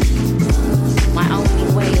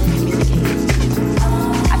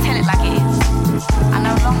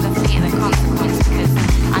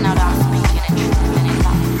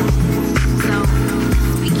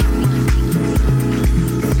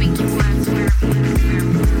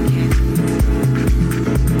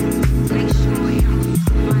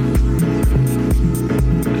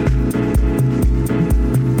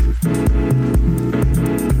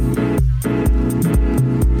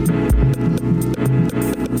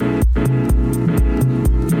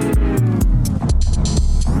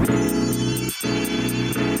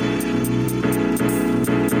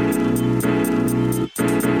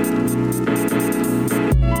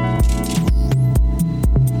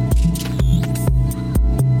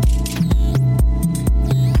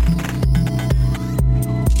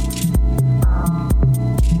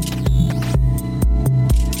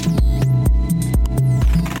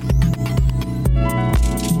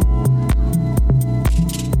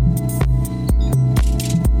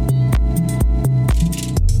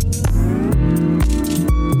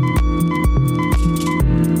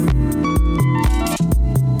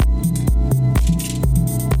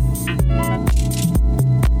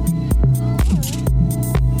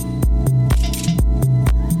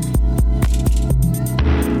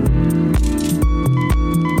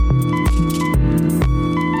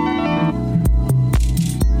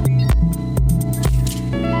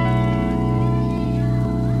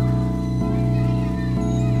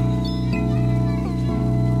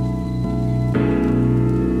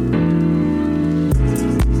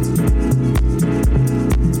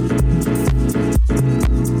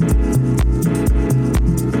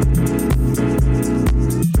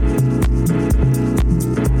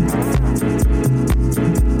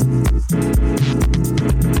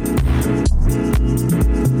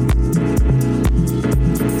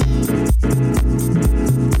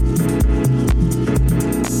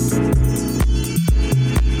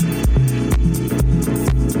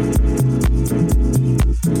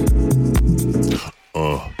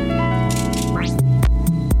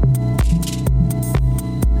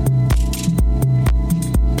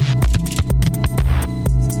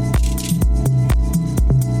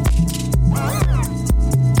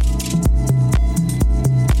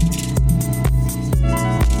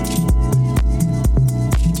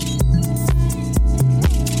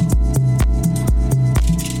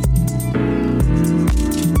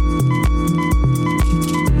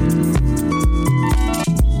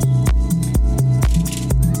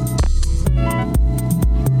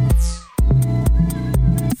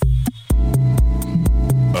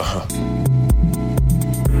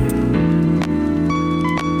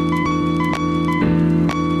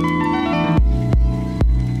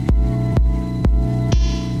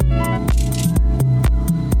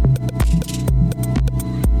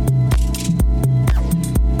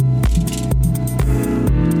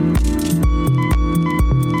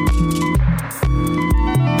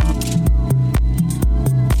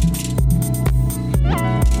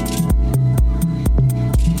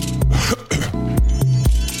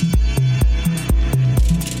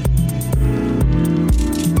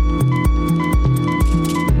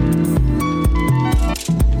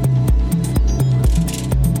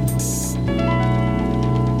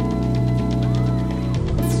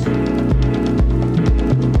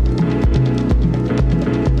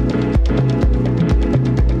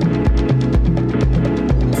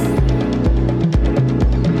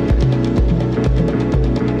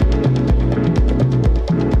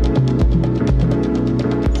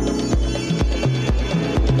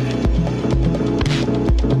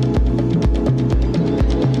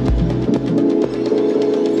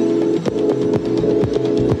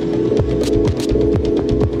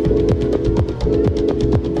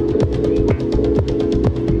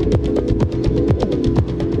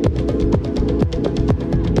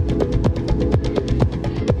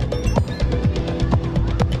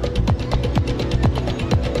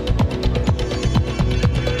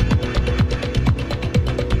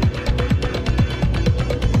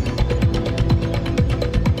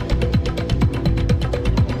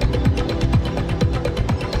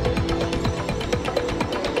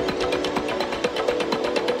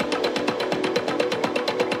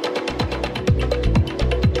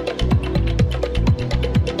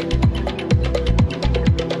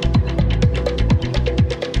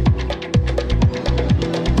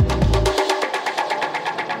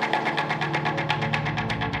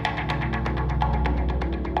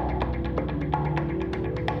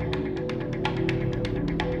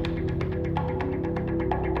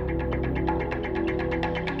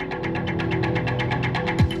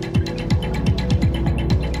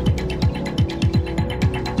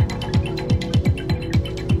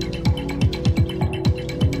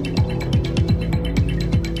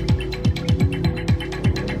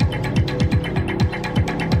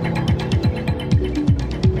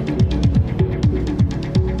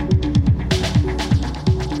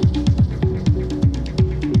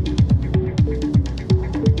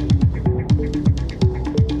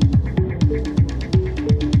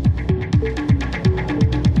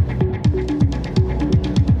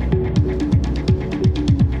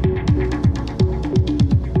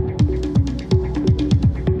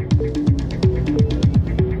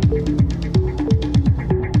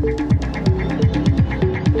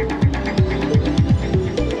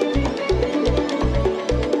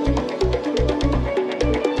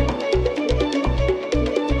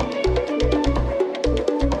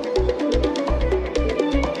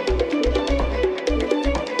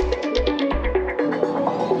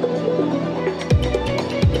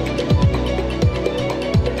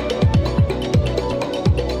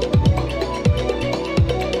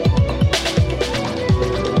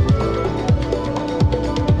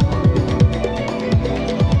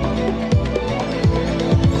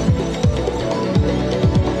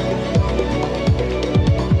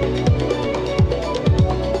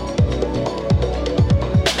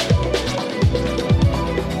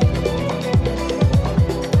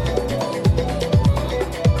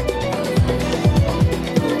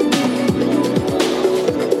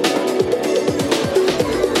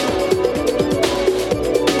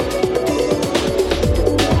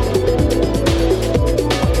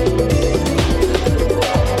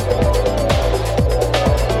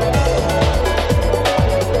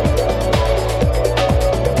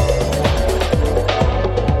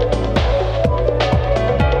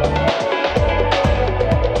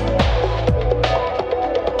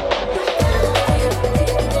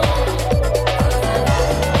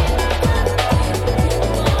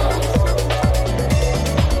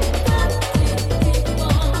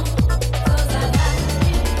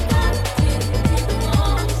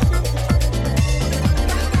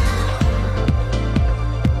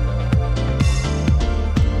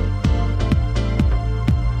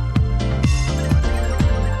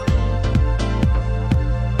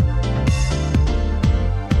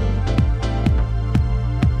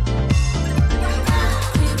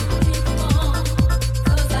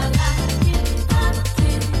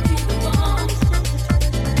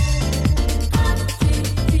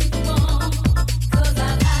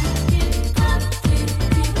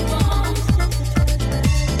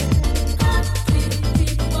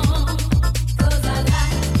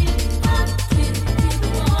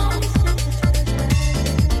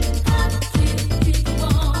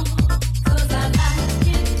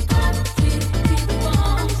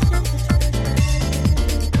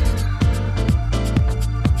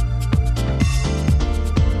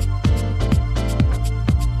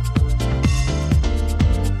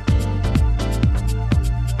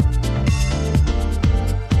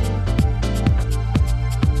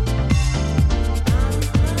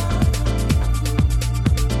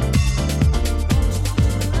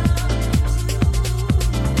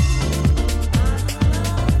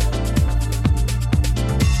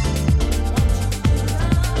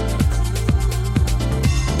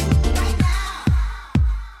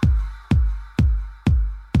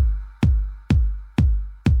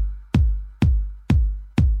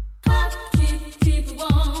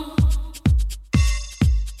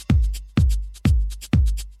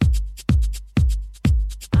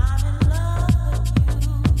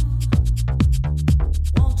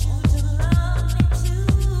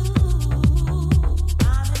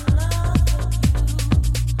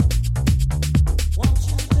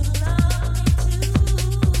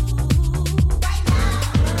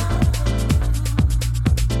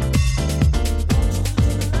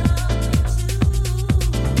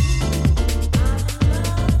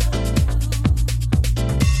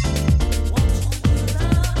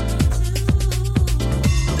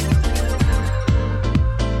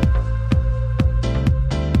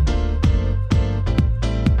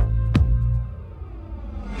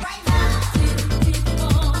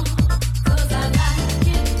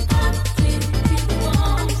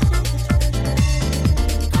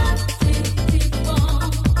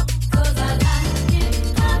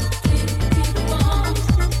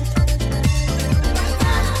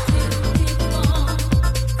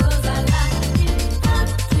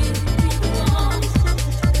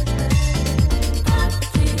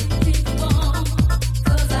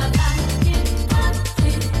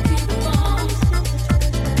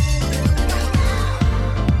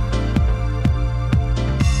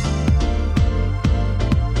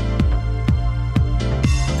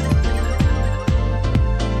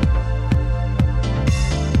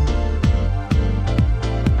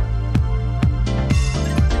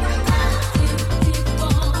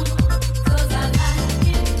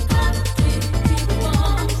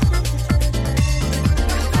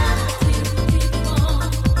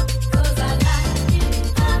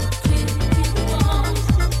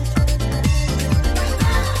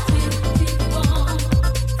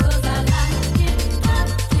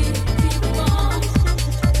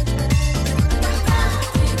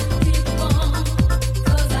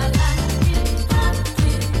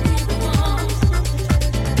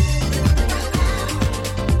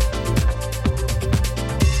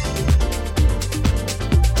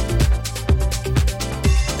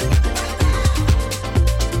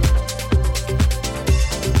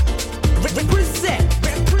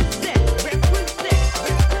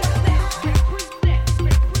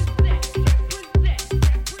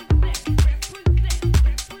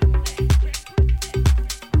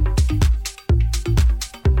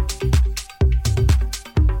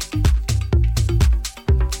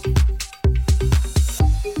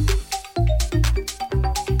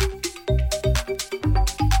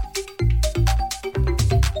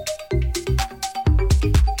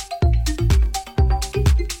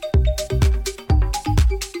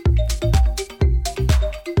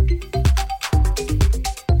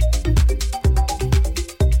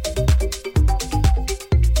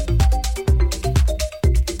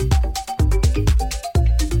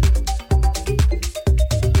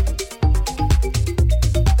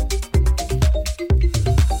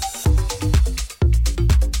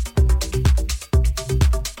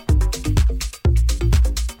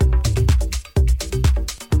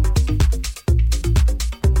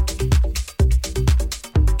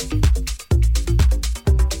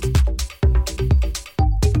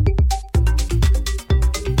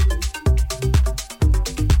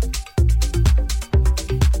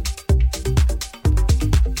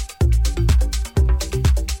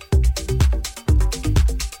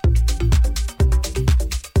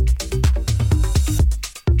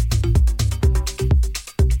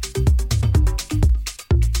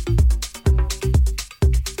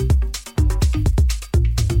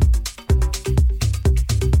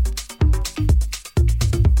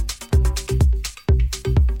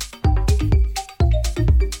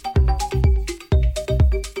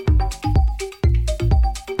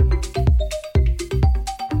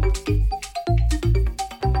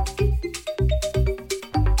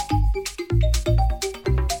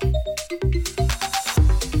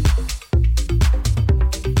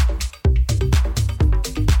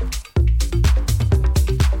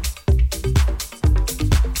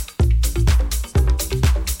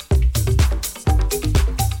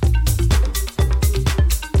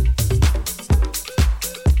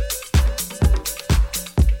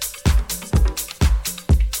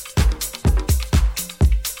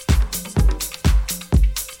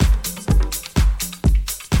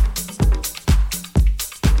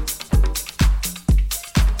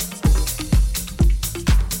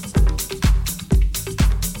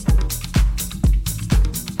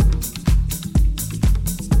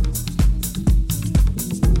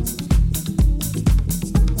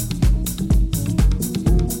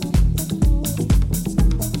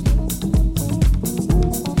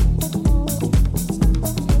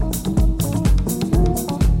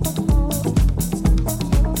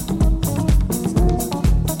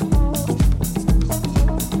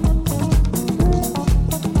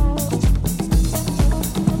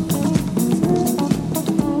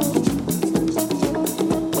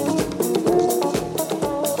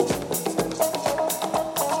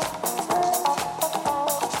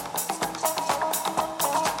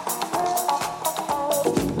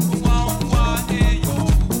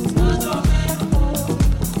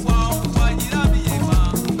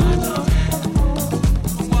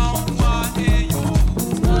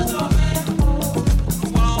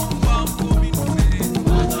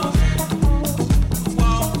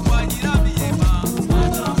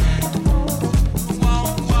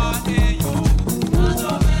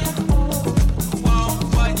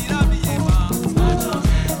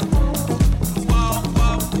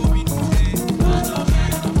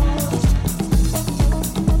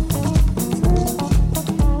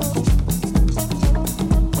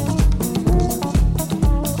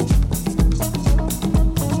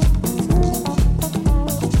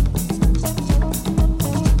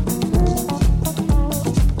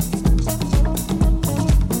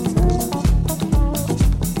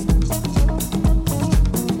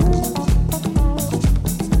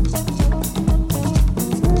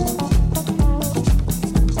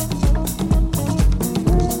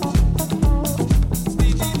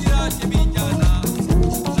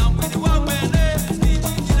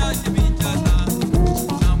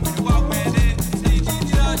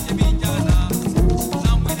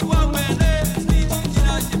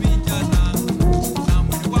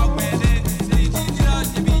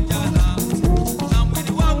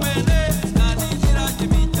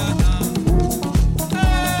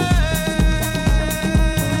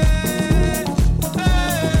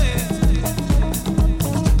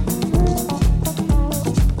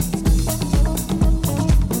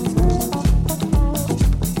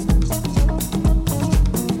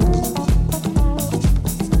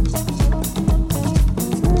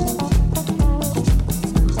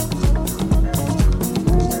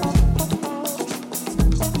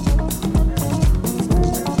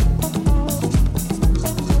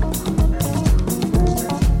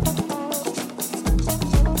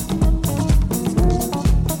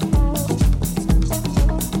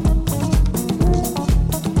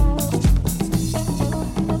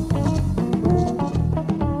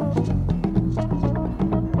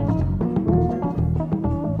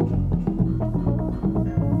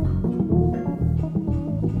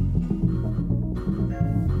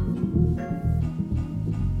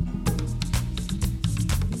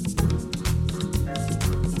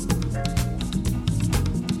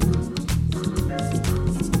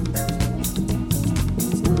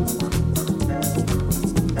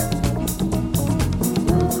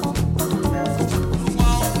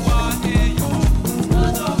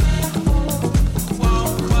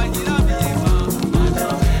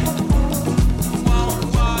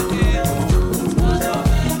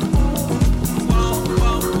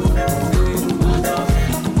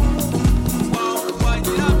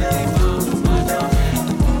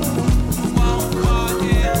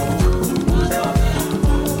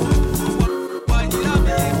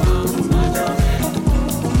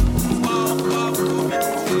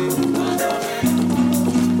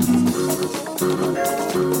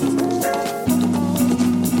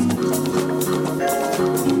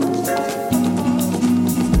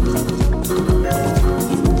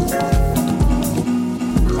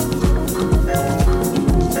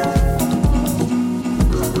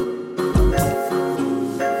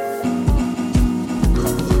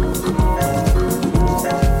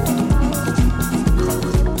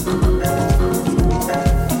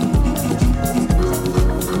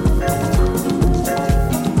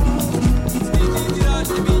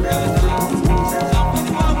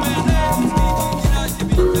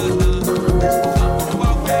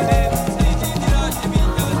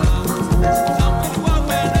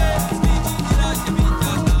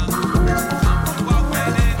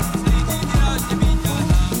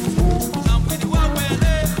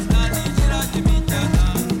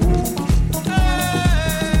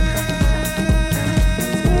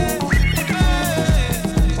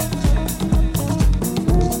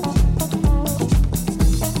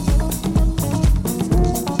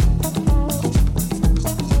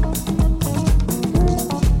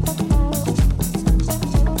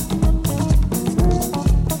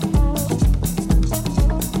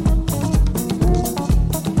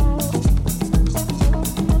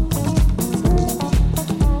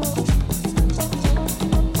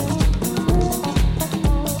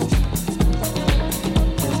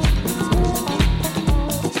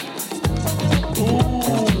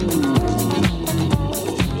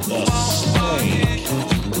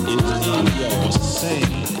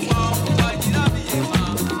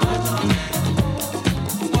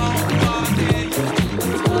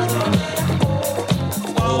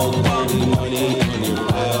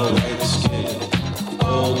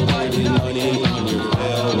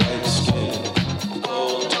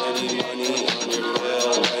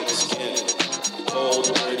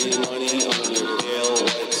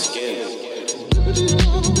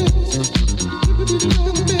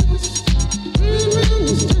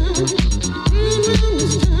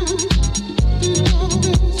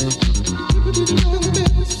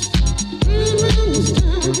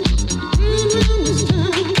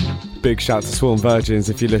 Big shout to Swarm Virgins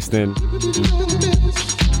if you're listening.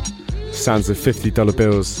 Sounds of $50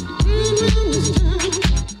 bills.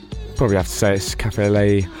 Probably have to say it's Cafe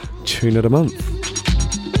LA tune of the month.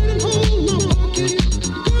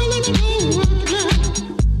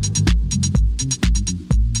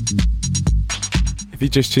 If you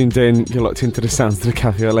just tuned in, you're locked into the sounds of the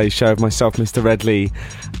Cafe LA show of myself, Mr. Redley,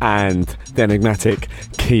 and the enigmatic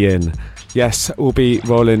Keane. Yes, we'll be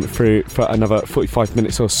rolling through for another 45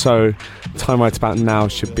 minutes or so. Time right about now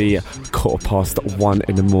should be 1:15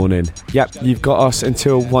 in the morning. Yep, you've got us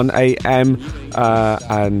until 1 a.m.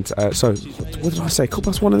 So, what did I say?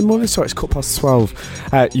 1:15 in the morning? Sorry, it's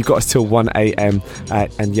 12:15. You've got us till 1 a.m.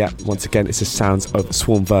 And yeah, once again, it's the sounds of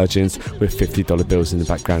Swarm Virgins with $50 bills in the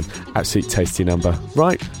background. Absolute tasty number.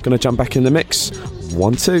 Right, gonna jump back in the mix.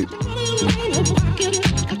 1, 2.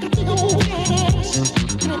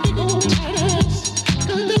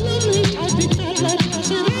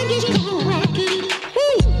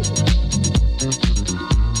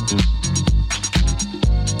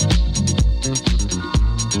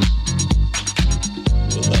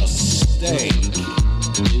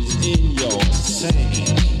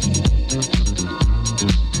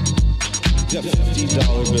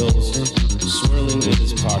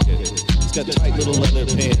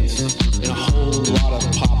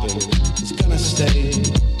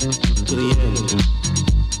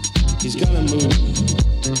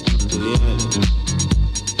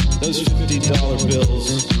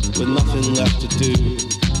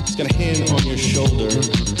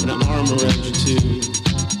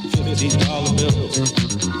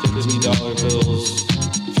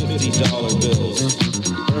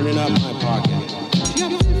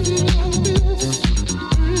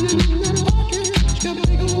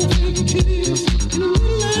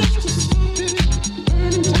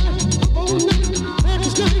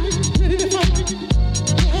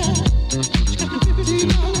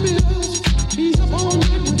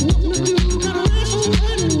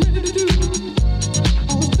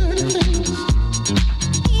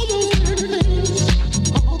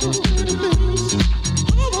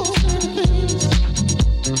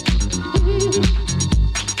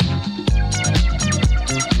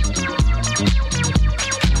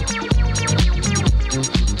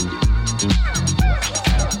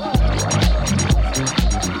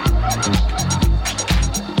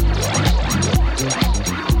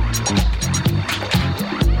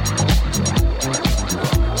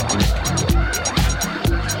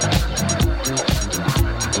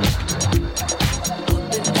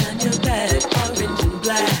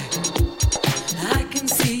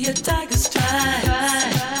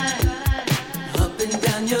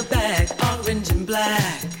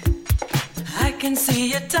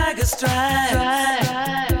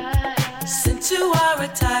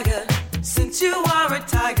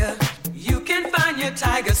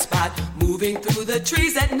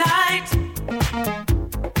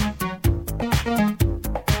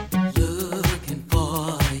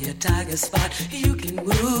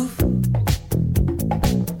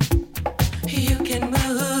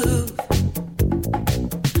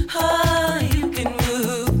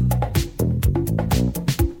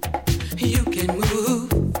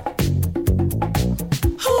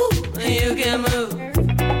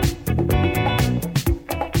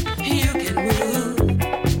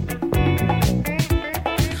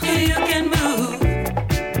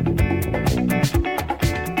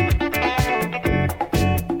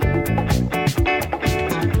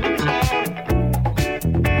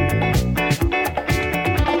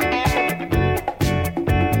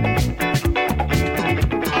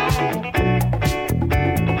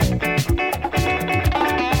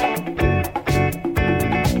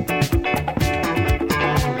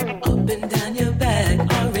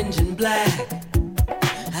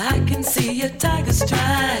 can see your tiger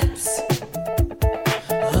stripes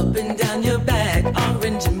up and down your back,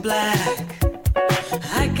 orange and black.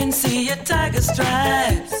 I can see your tiger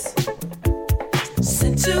stripes.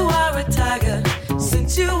 Since you are a tiger,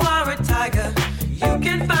 since you are a tiger, you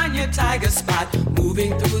can find your tiger spot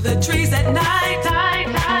moving through the trees at night.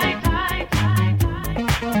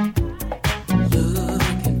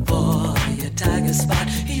 Looking for your tiger spot,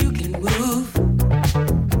 you can move.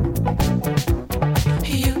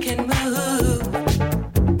 You can move.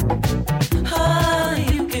 Oh,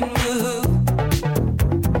 you can move.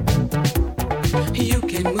 You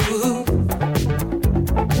can move.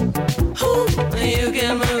 Ooh, you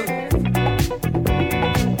can move.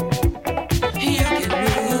 You can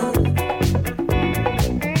move.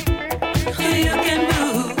 You can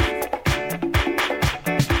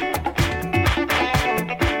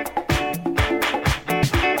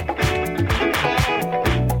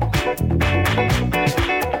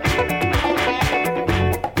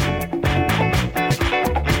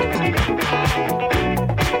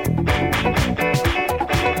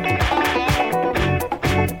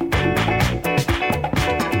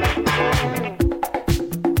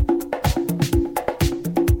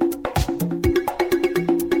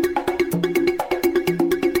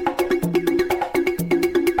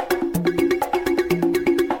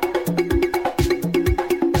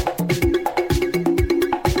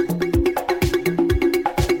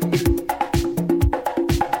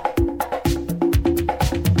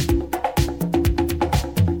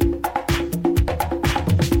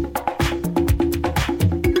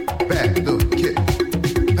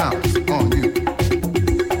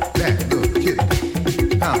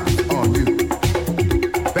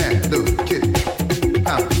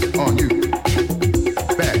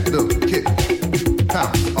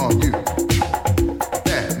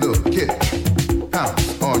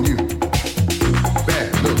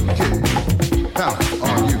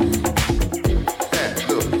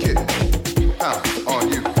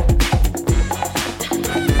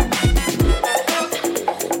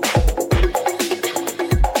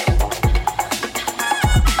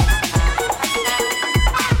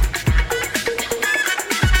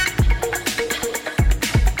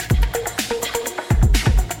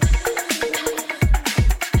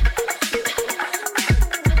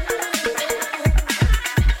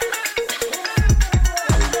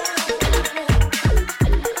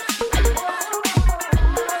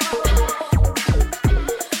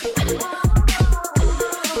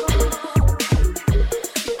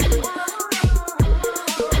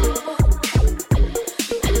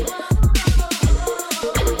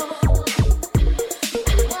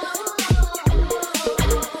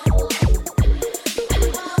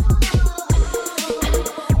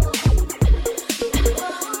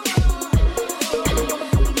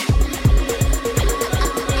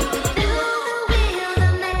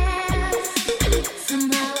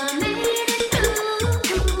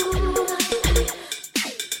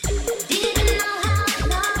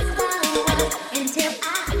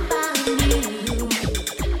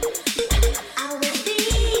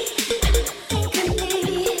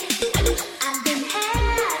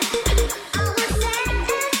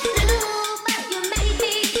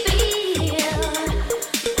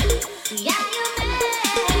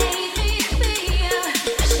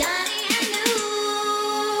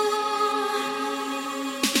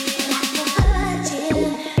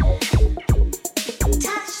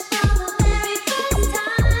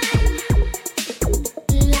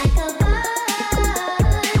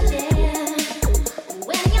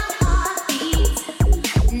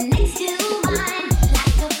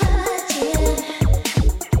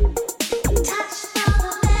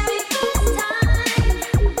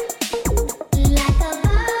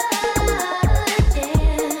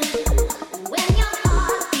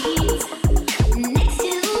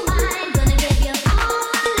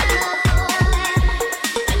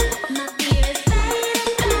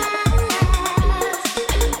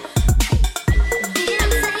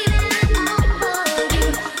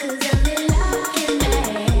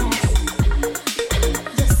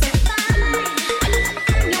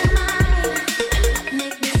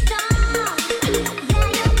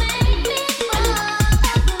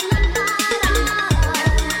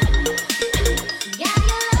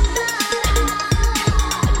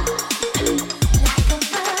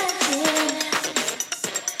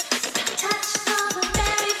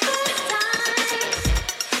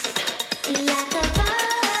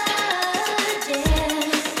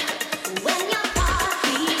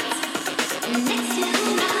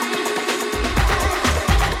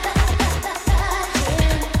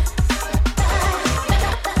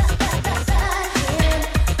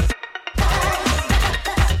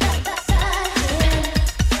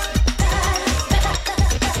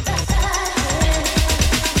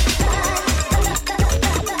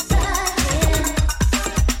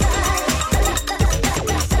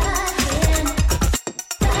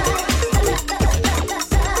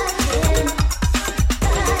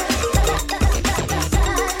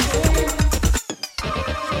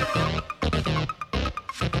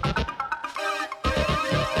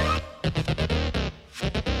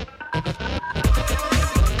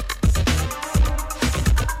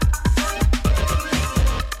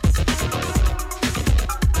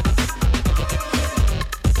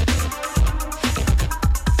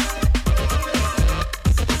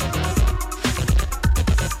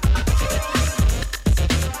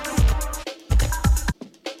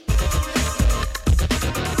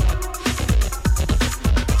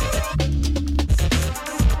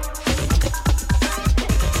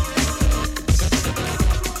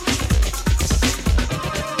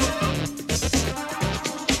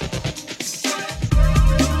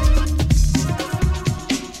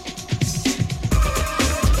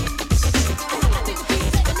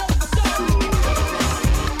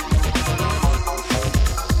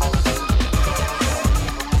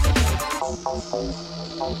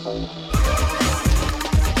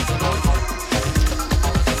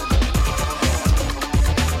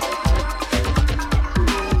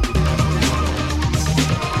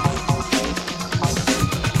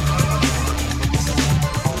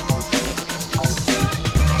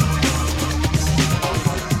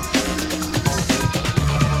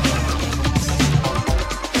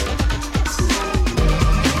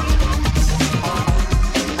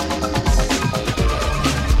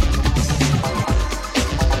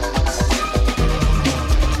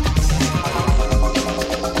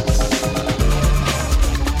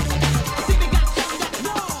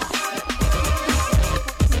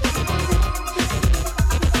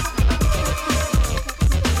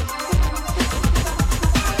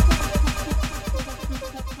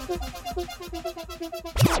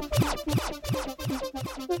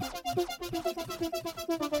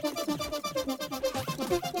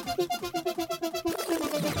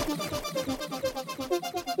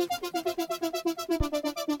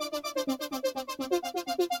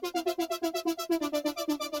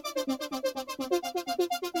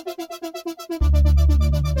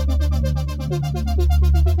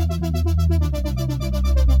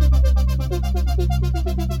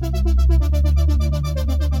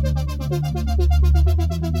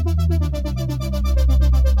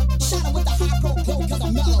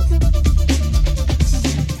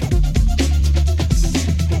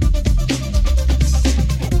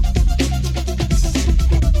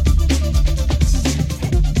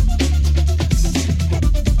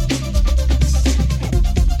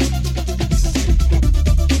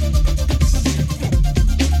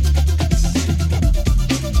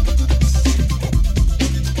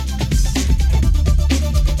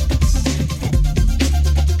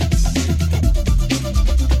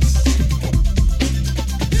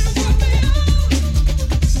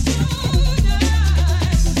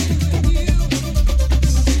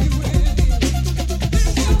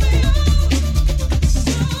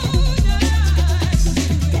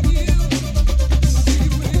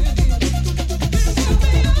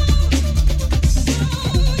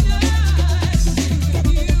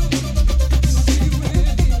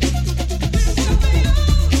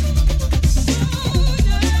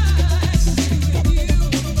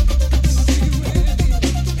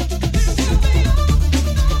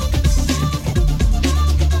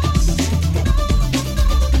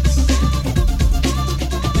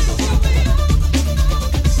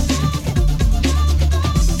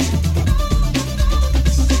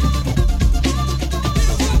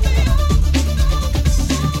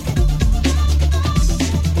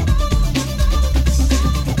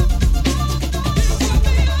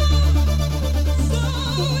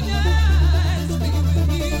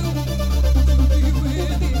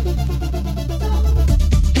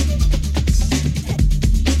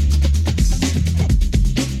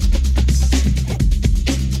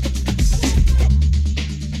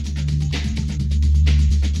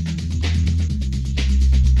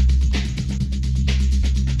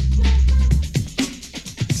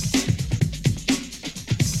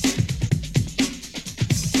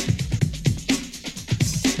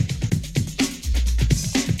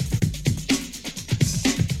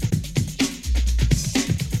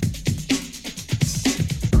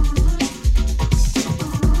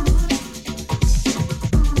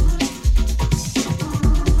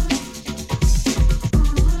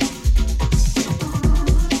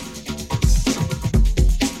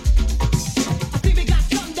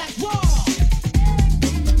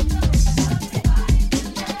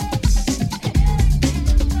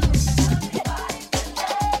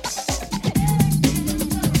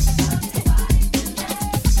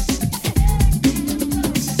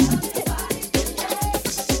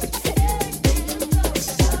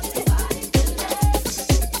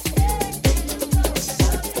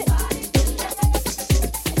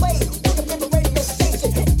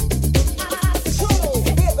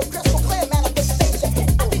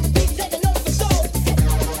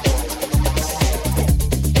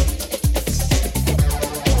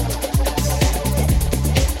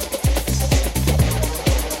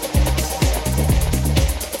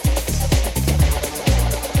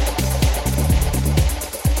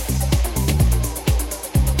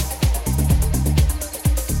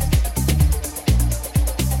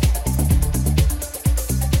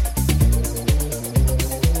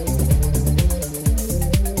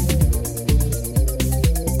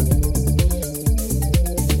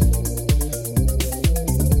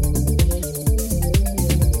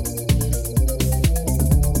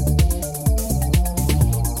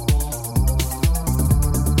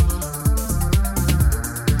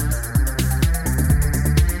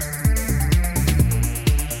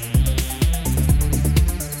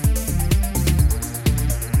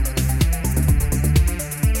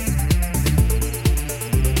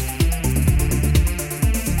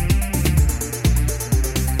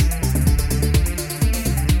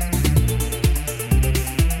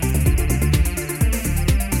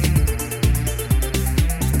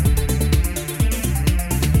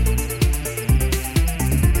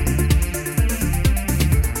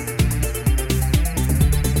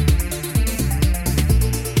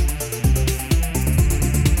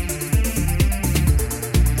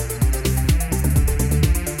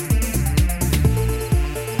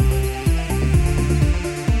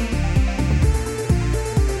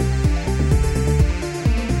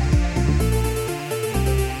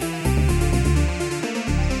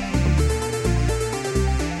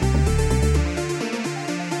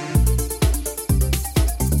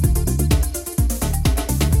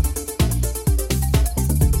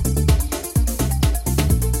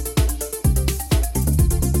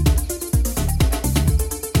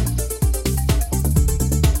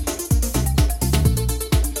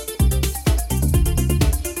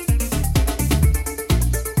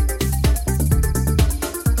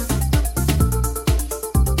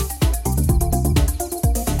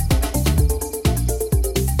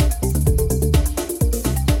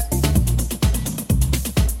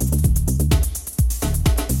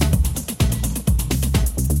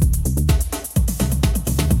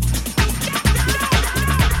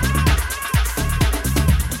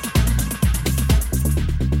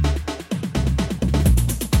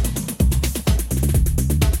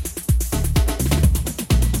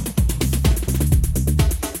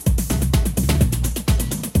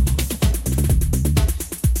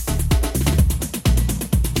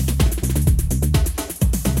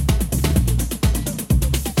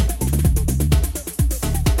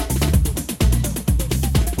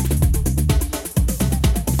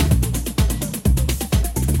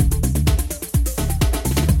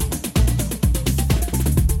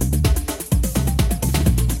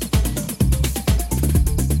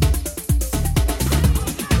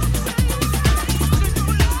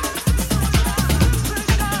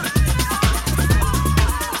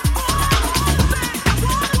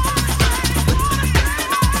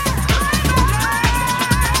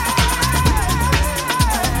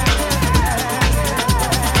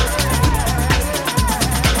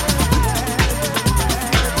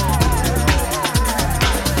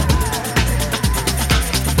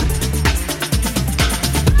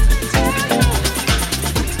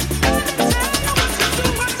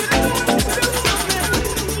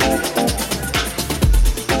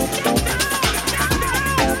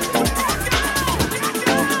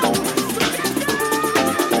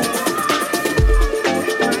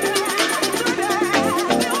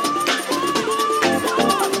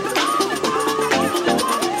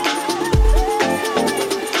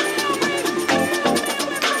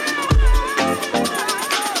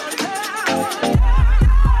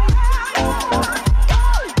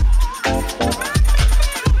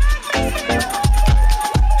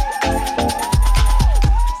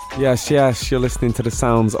Yes, you're listening to the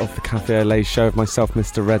sounds of the Cafe LA show of myself,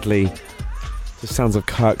 Mr. Redley. The sounds of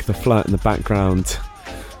Kirk the Flirt in the background,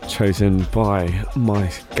 chosen by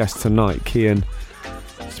my guest tonight, Keane.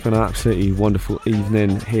 It's been an absolutely wonderful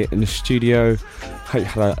evening here in the studio. Hope you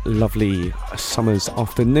had a lovely summer's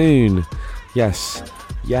afternoon. Yes.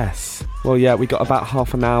 Well, yeah, we got about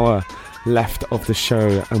half an hour left of the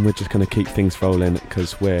show, and we're just going to keep things rolling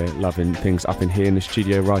because we're loving things up in here in the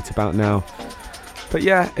studio right about now. But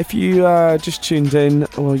yeah, if you just tuned in,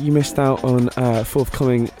 well, you missed out on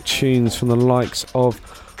forthcoming tunes from the likes of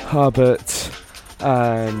Herbert,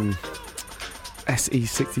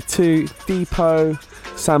 SE62, Depot,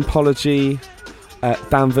 Sampology,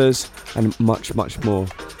 Danvers, and much more.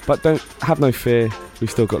 But don't have no fear, we've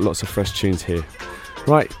still got lots of fresh tunes here.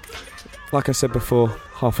 Right, like I said before,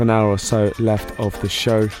 half an hour or so left of the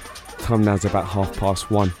show. Time now is about 12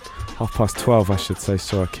 I should say,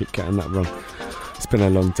 so I keep getting that wrong. It's been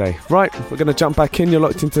a long day. Right, we're going to jump back in. You're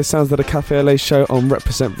locked into the sounds of the Cafe LA show on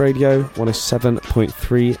Represent Radio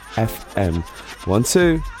 107.3 FM. 1,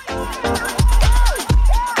 2.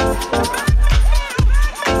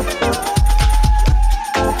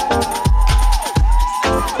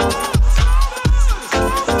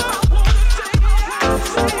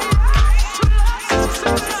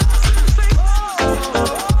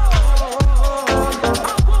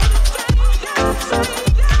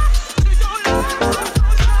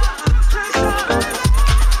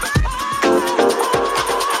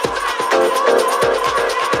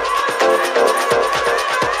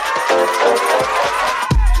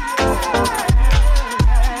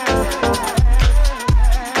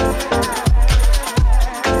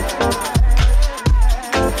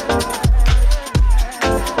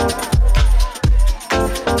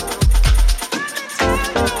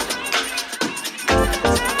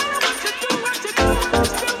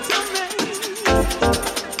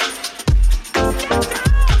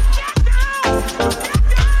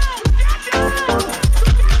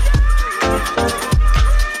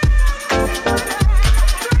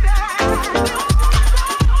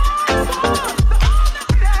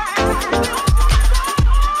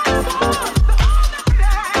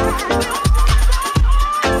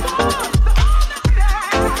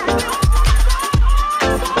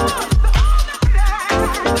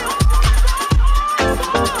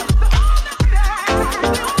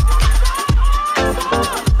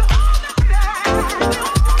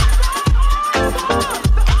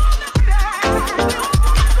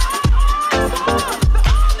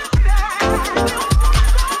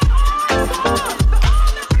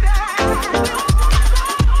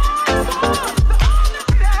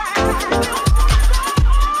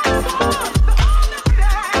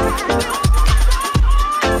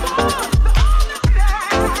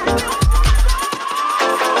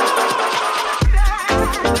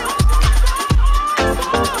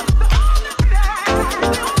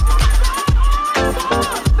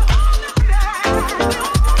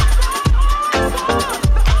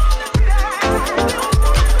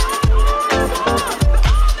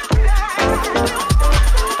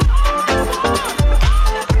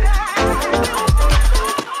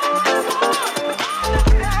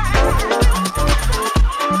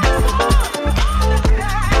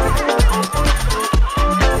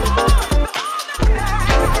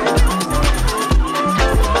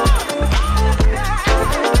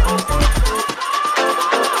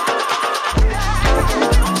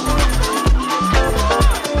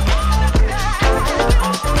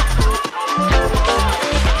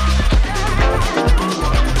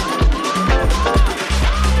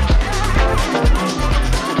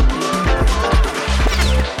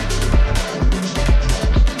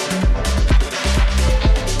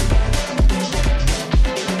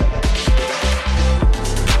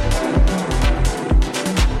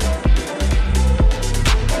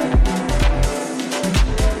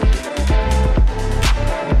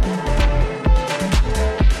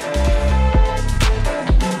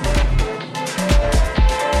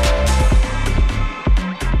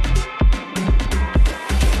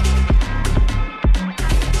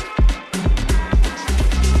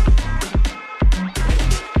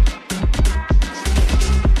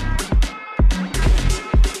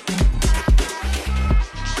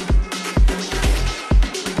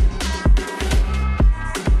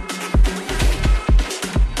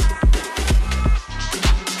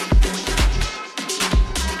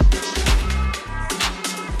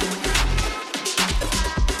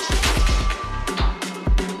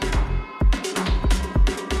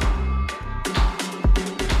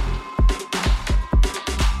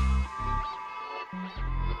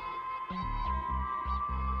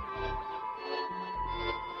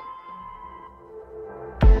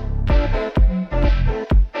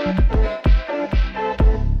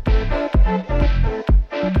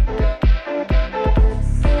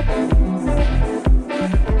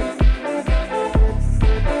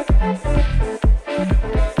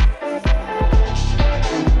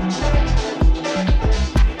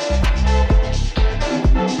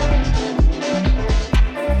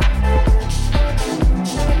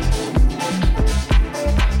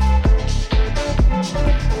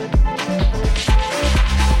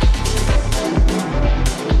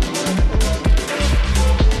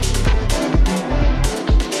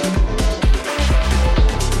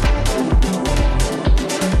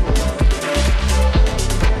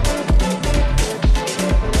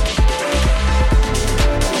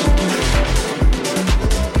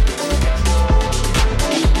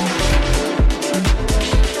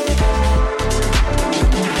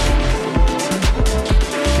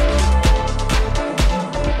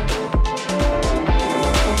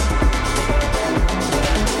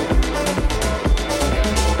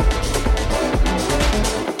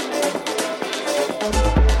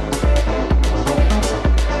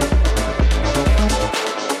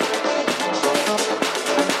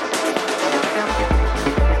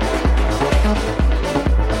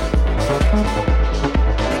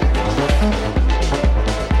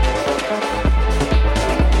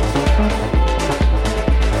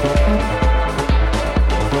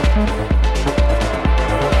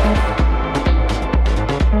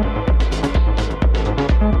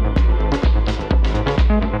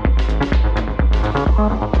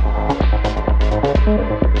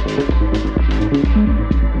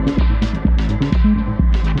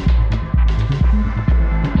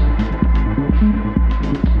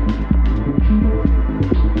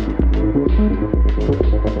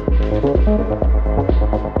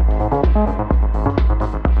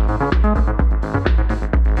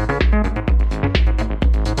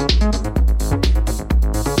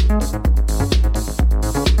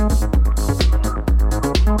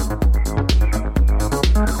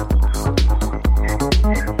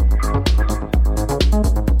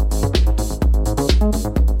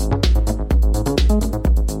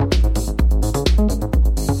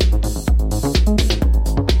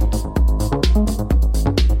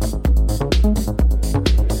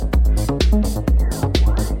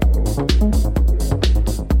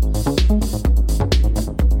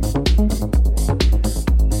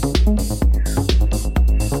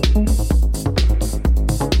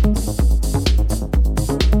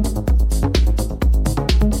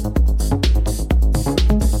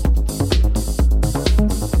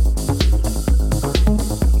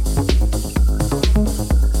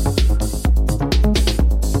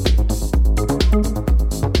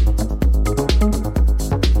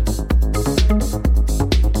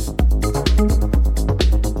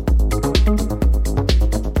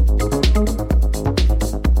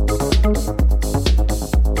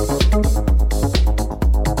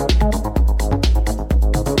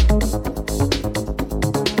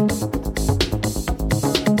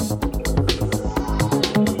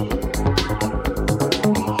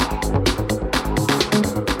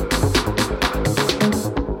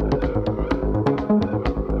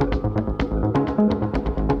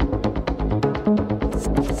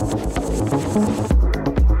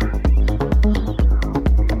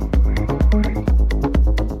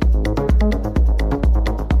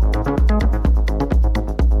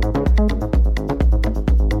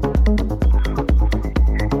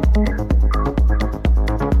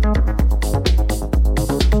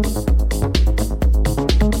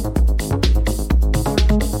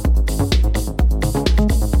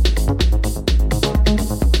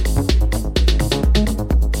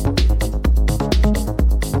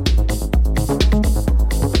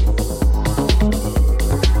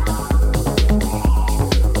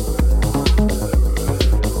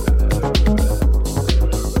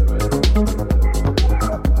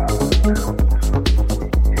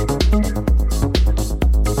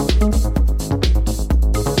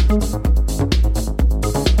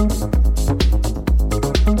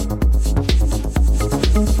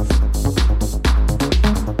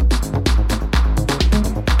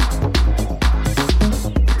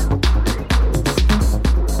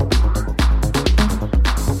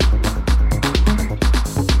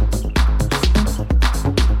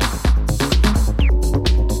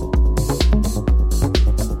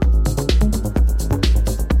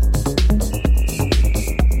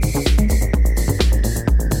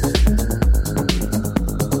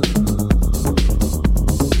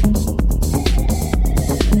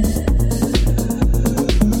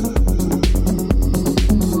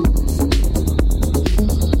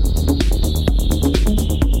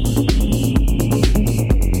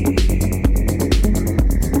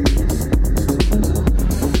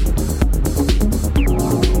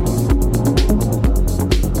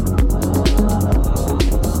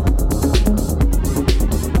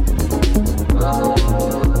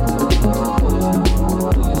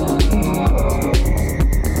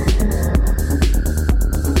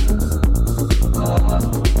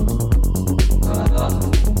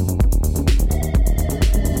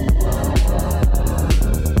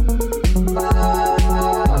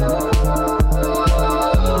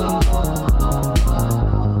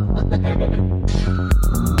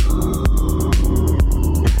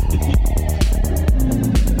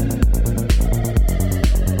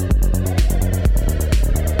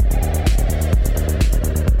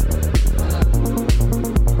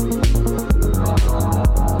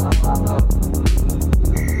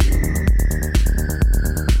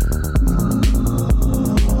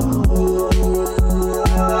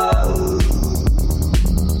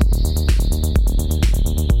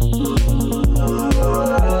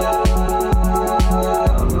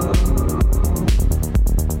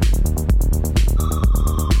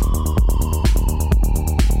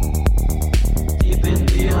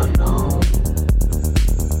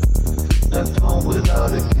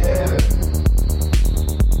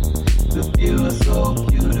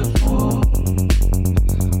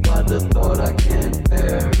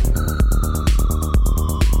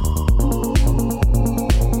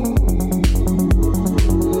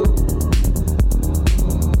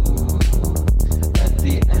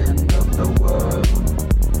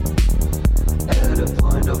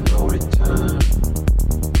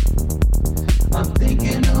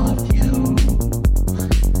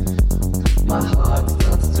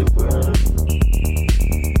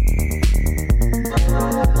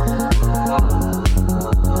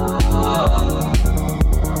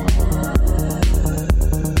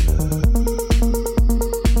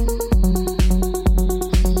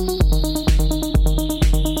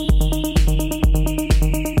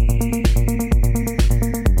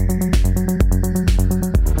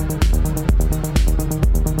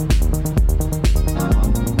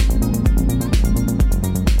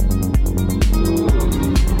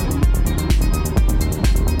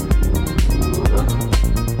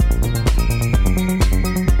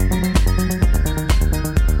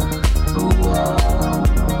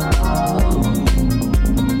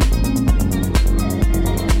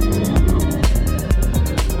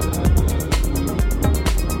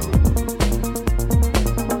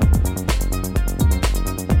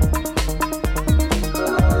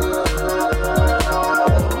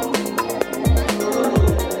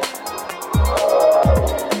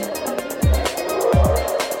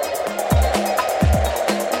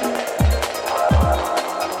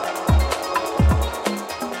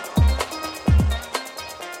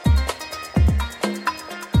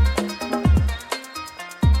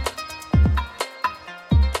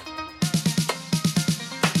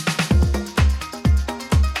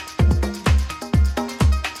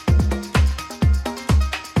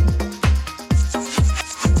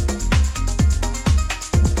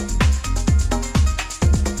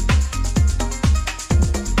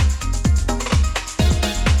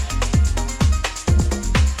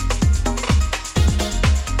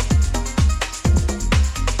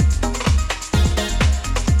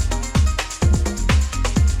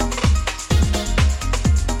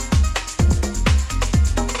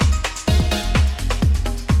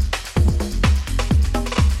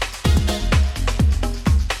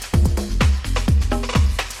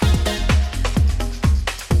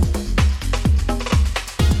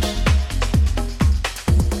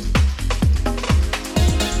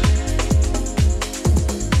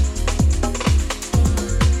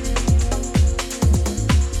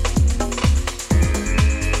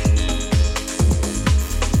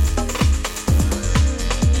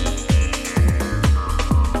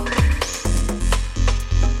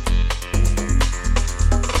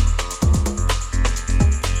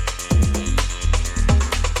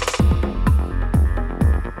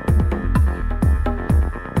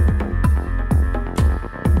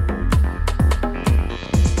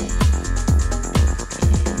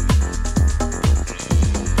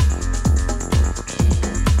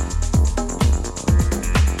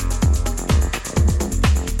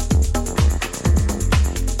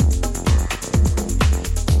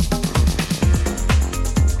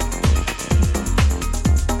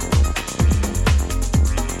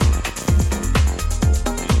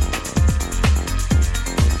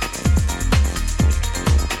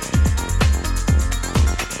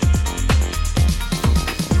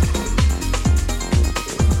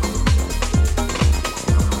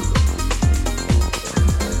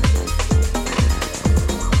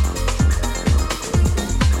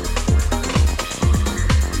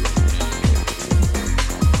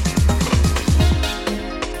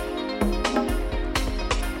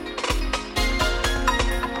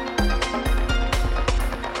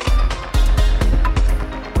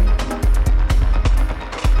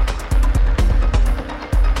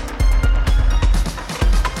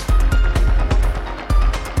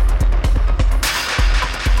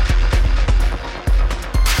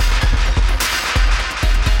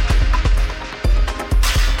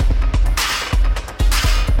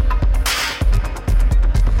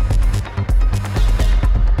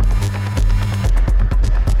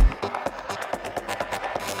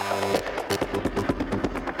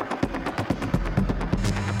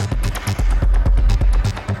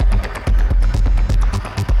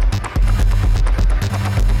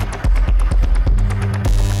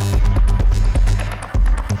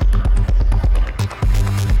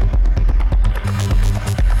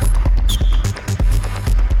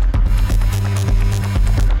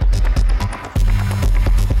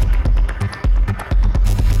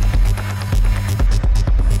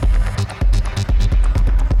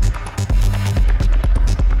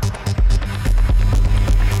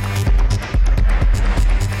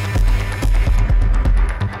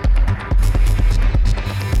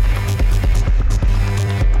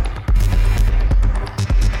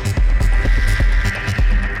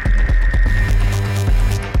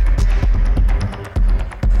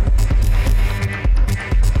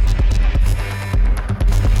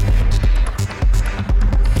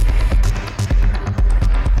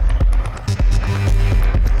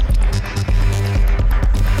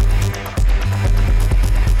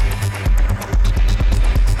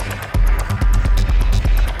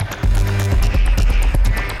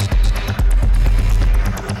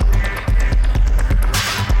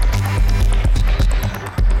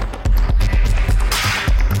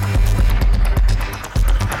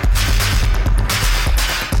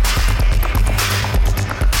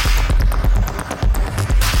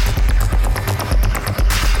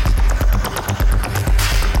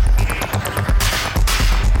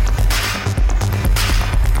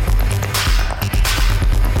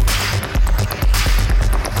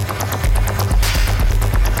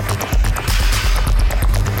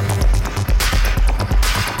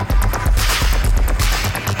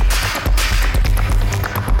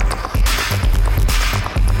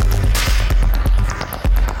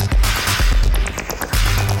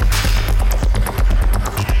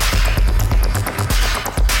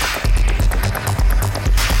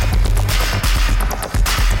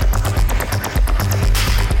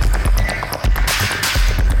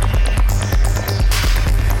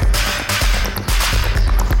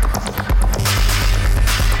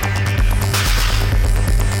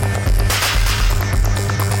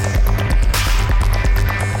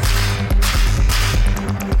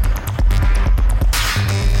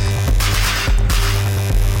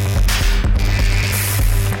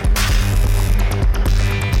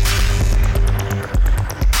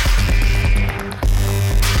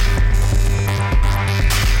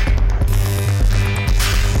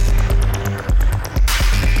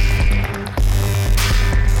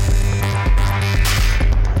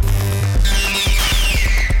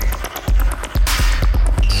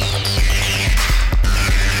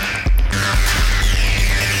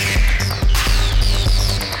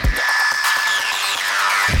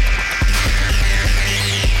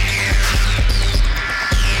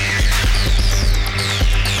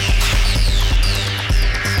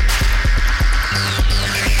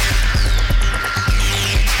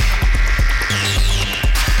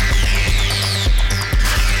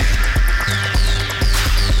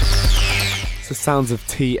 sounds of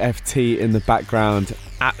TFT in the background.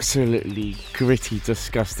 Absolutely gritty,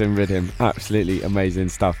 disgusting rhythm. Absolutely amazing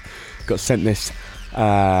stuff. Got sent this.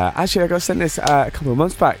 Actually, I got sent this a couple of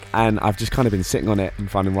months back, and I've just kind of been sitting on it and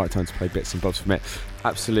finding the right time to play bits and bobs from it.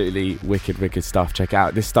 Absolutely wicked stuff. Check it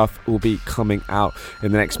out. This stuff will be coming out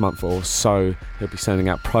in the next month or so. He'll be sending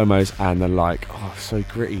out promos and the like. Oh, so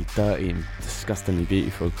gritty, dirty and disgustingly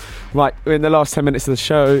beautiful. Right, we're in the last 10 minutes of the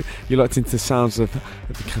show. You're locked into the sounds of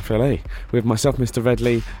the Cafe Lait with myself, Mr.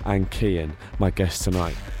 Redley, and Keane, my guest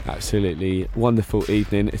tonight. Absolutely wonderful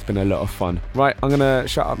evening. It's been a lot of fun. Right, I'm going to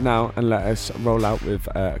shut up now and let us roll out with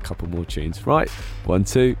a couple more tunes. Right, 1,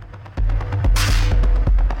 2.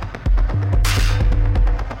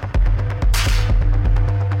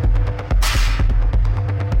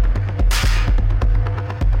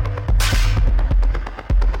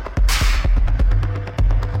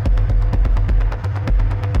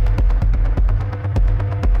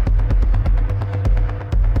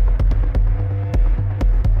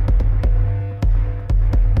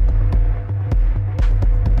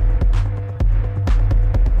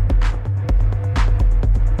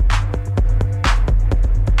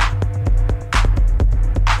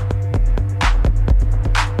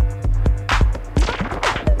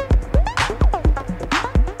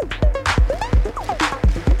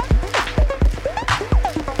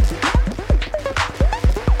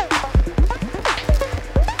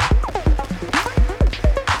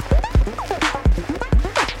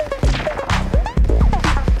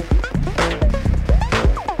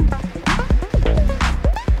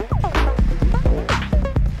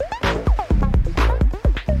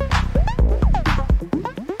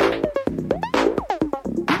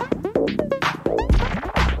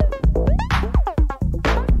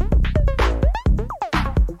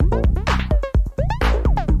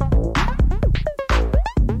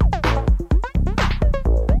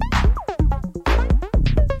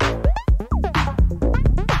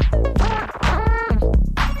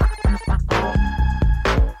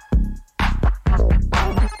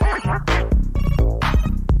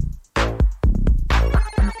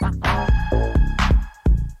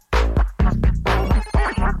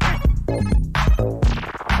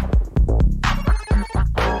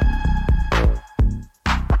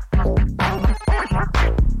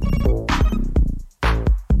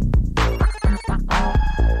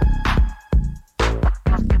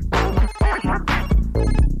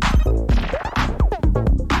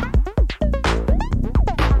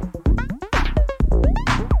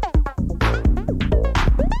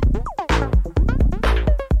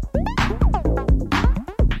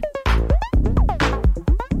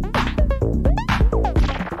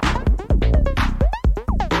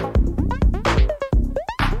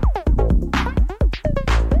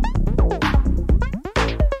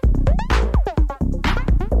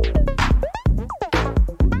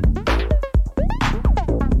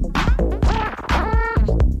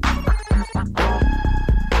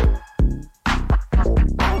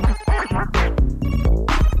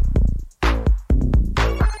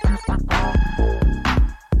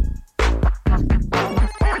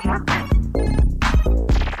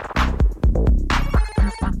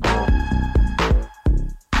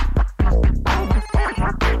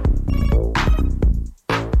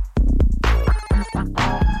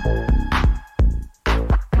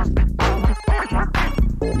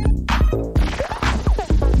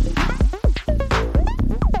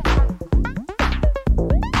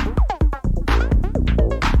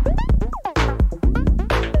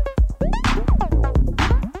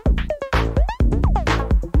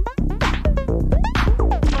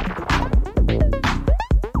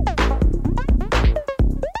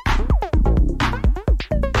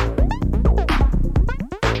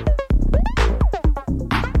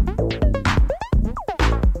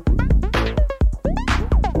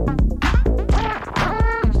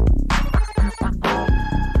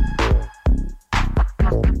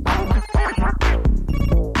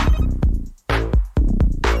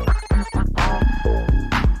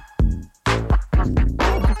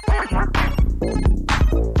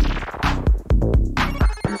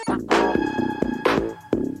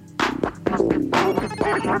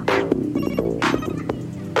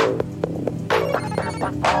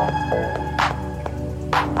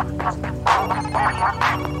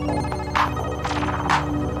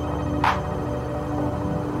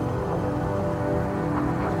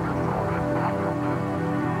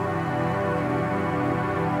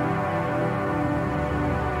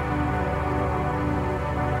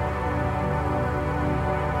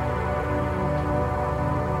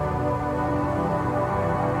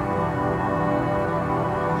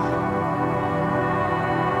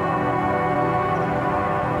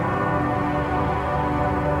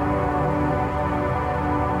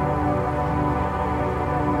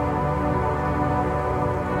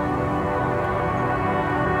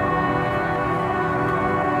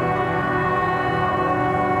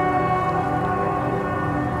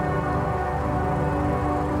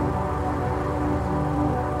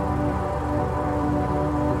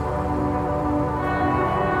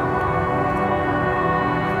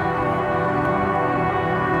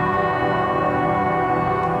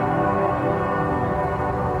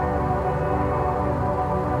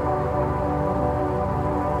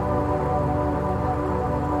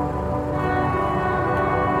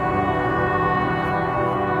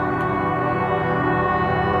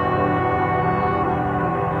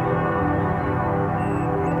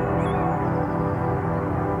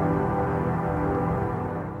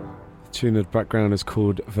 tune of the background is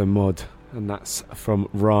called The Mod, and that's from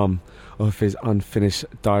RAAM of his Unfinished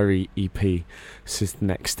Diary EP. This is the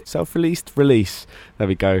next self-released release. There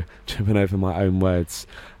we go, tripping over my own words.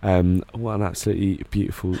 What an absolutely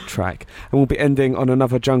beautiful track. And we'll be ending on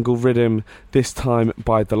another jungle rhythm, this time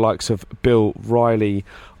by the likes of Bill Riley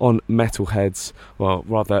on Metalheads, well,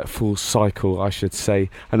 rather Full Cycle I should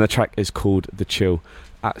say, and the track is called The Chill.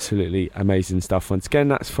 Absolutely amazing stuff. Once again,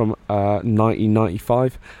 that's from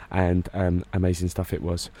 1995, and amazing stuff it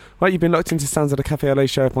was. Right, you've been locked into Sounds of the Cafe LA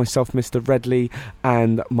show with myself, Mr. Redley,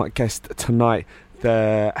 and my guest tonight,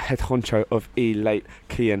 the head honcho of Lait,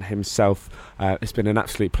 Keane himself. It's been an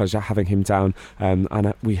absolute pleasure having him down,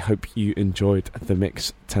 and we hope you enjoyed the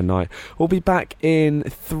mix tonight. We'll be back in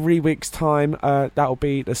 3 weeks' time. That'll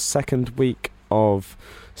be the second week of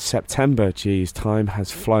September. Geez, time has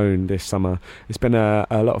flown this summer. It's been a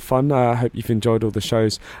lot of fun. I hope you've enjoyed all the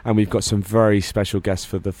shows, and we've got some very special guests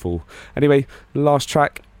for the fall. Anyway, the last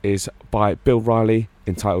track is by Bill Riley,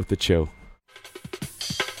 entitled The Chill.